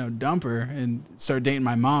want to, you know, dump her and start dating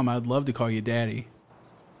my mom, I'd love to call you daddy.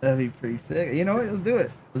 That'd be pretty sick. You know what? Let's do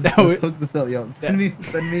it. Let's hook this up, yo. Send me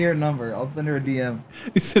your number. I'll send her a DM.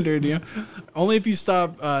 Send her a DM. Only if you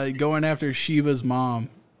stop going after Sheba's mom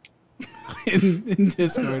in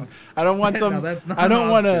Discord. I don't want some. No, I don't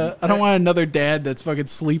want another dad that's fucking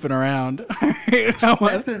sleeping around. I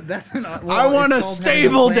want a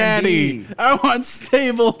stable daddy. I want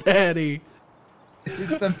stable daddy.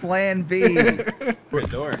 It's a plan B.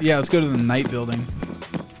 Door. Yeah, let's go to the night building.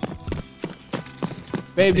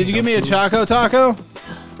 Babe, did you give me a Choco Taco?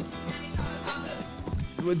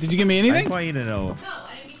 Did you give me anything? I just want you to know,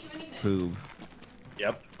 Poob.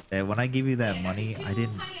 Yep. That when I give you that money,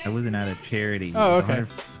 I wasn't out of charity. Oh, okay.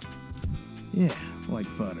 Yeah, like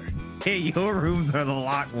butter. Hey, your rooms are the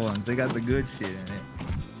locked ones. They got the good shit in it.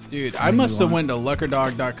 Dude, I must have went to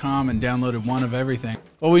luckerdog.com and downloaded one of everything.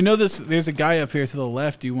 Well, we know this. There's a guy up here to the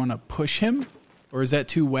left. Do you want to push him, or is that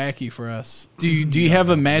too wacky for us? Do you have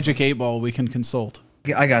a magic 8-ball we can consult?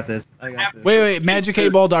 I got this. I got this. Wait,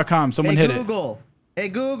 magic8ball.com. Someone hey, hit Google. Hey,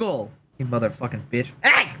 Google. You motherfucking bitch.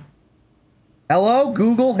 Hey! Hello,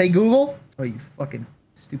 Google. Hey, Google. Oh, you fucking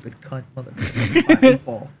stupid cunt motherfucker.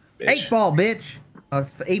 8-ball. 8-ball, bitch.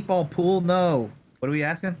 It's the 8-ball pool. No. What are we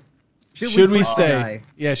asking? Should we push the stay? guy?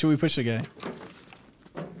 Yeah, should we push the guy?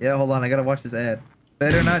 Yeah, hold on. I gotta watch this ad.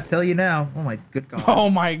 Better not tell you now. Oh my good god. Oh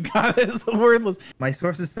my god, that's wordless. My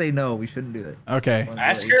sources say no. We shouldn't do it. Okay.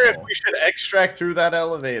 Ask her if we should extract through that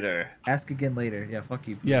elevator. Ask again later. Yeah, fuck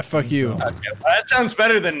you. Yeah, fuck you. Okay, well, that sounds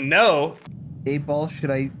better than no. 8-ball.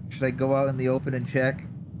 Should I go out in the open and check?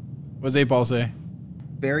 What's 8-ball say?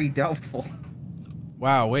 Very doubtful.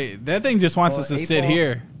 Wow, wait, that thing just wants us to sit 8-ball,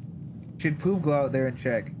 here. Should Poop go out there and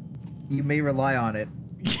check? You may rely on it.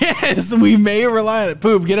 Yes, we may rely on it.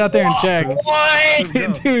 Poop, get out there and check.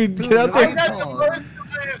 What? Dude, get out there.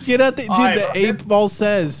 Get out there. Dude, Alright, the 8-ball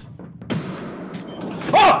says.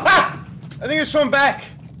 Oh! Ah! I think there's someone back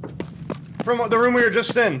from the room we were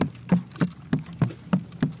just in.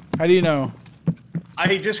 How do you know?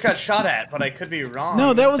 I just got shot at, but I could be wrong.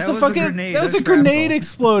 No, that was the fucking. That was a grenade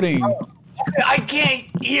exploding. I can't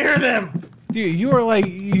hear them. Dude, you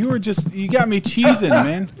were just. You got me cheesing,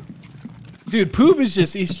 man. Dude, Poop is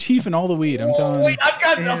just. He's chiefing all the weed. I'm telling you. Wait, I've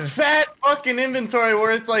got a fat fucking inventory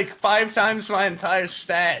worth like 5 times my entire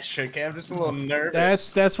stash. Okay, I'm just a little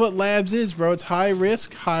nervous. That's what Labs is, bro. It's high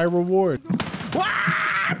risk, high reward.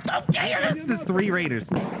 There's 3 raiders.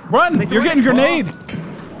 Run! You're getting grenade.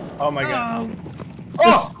 Oh my god.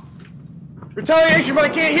 Oh! Retaliation, but I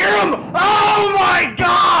can't hear him! Oh my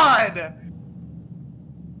god!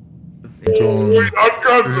 Wait, I've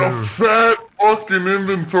got a fat fucking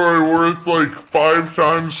inventory worth like 5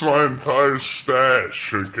 times my entire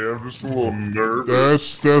stash. Okay, I'm just a little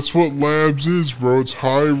nervous. That's what Labs is, bro. It's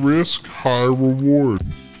high risk, high reward.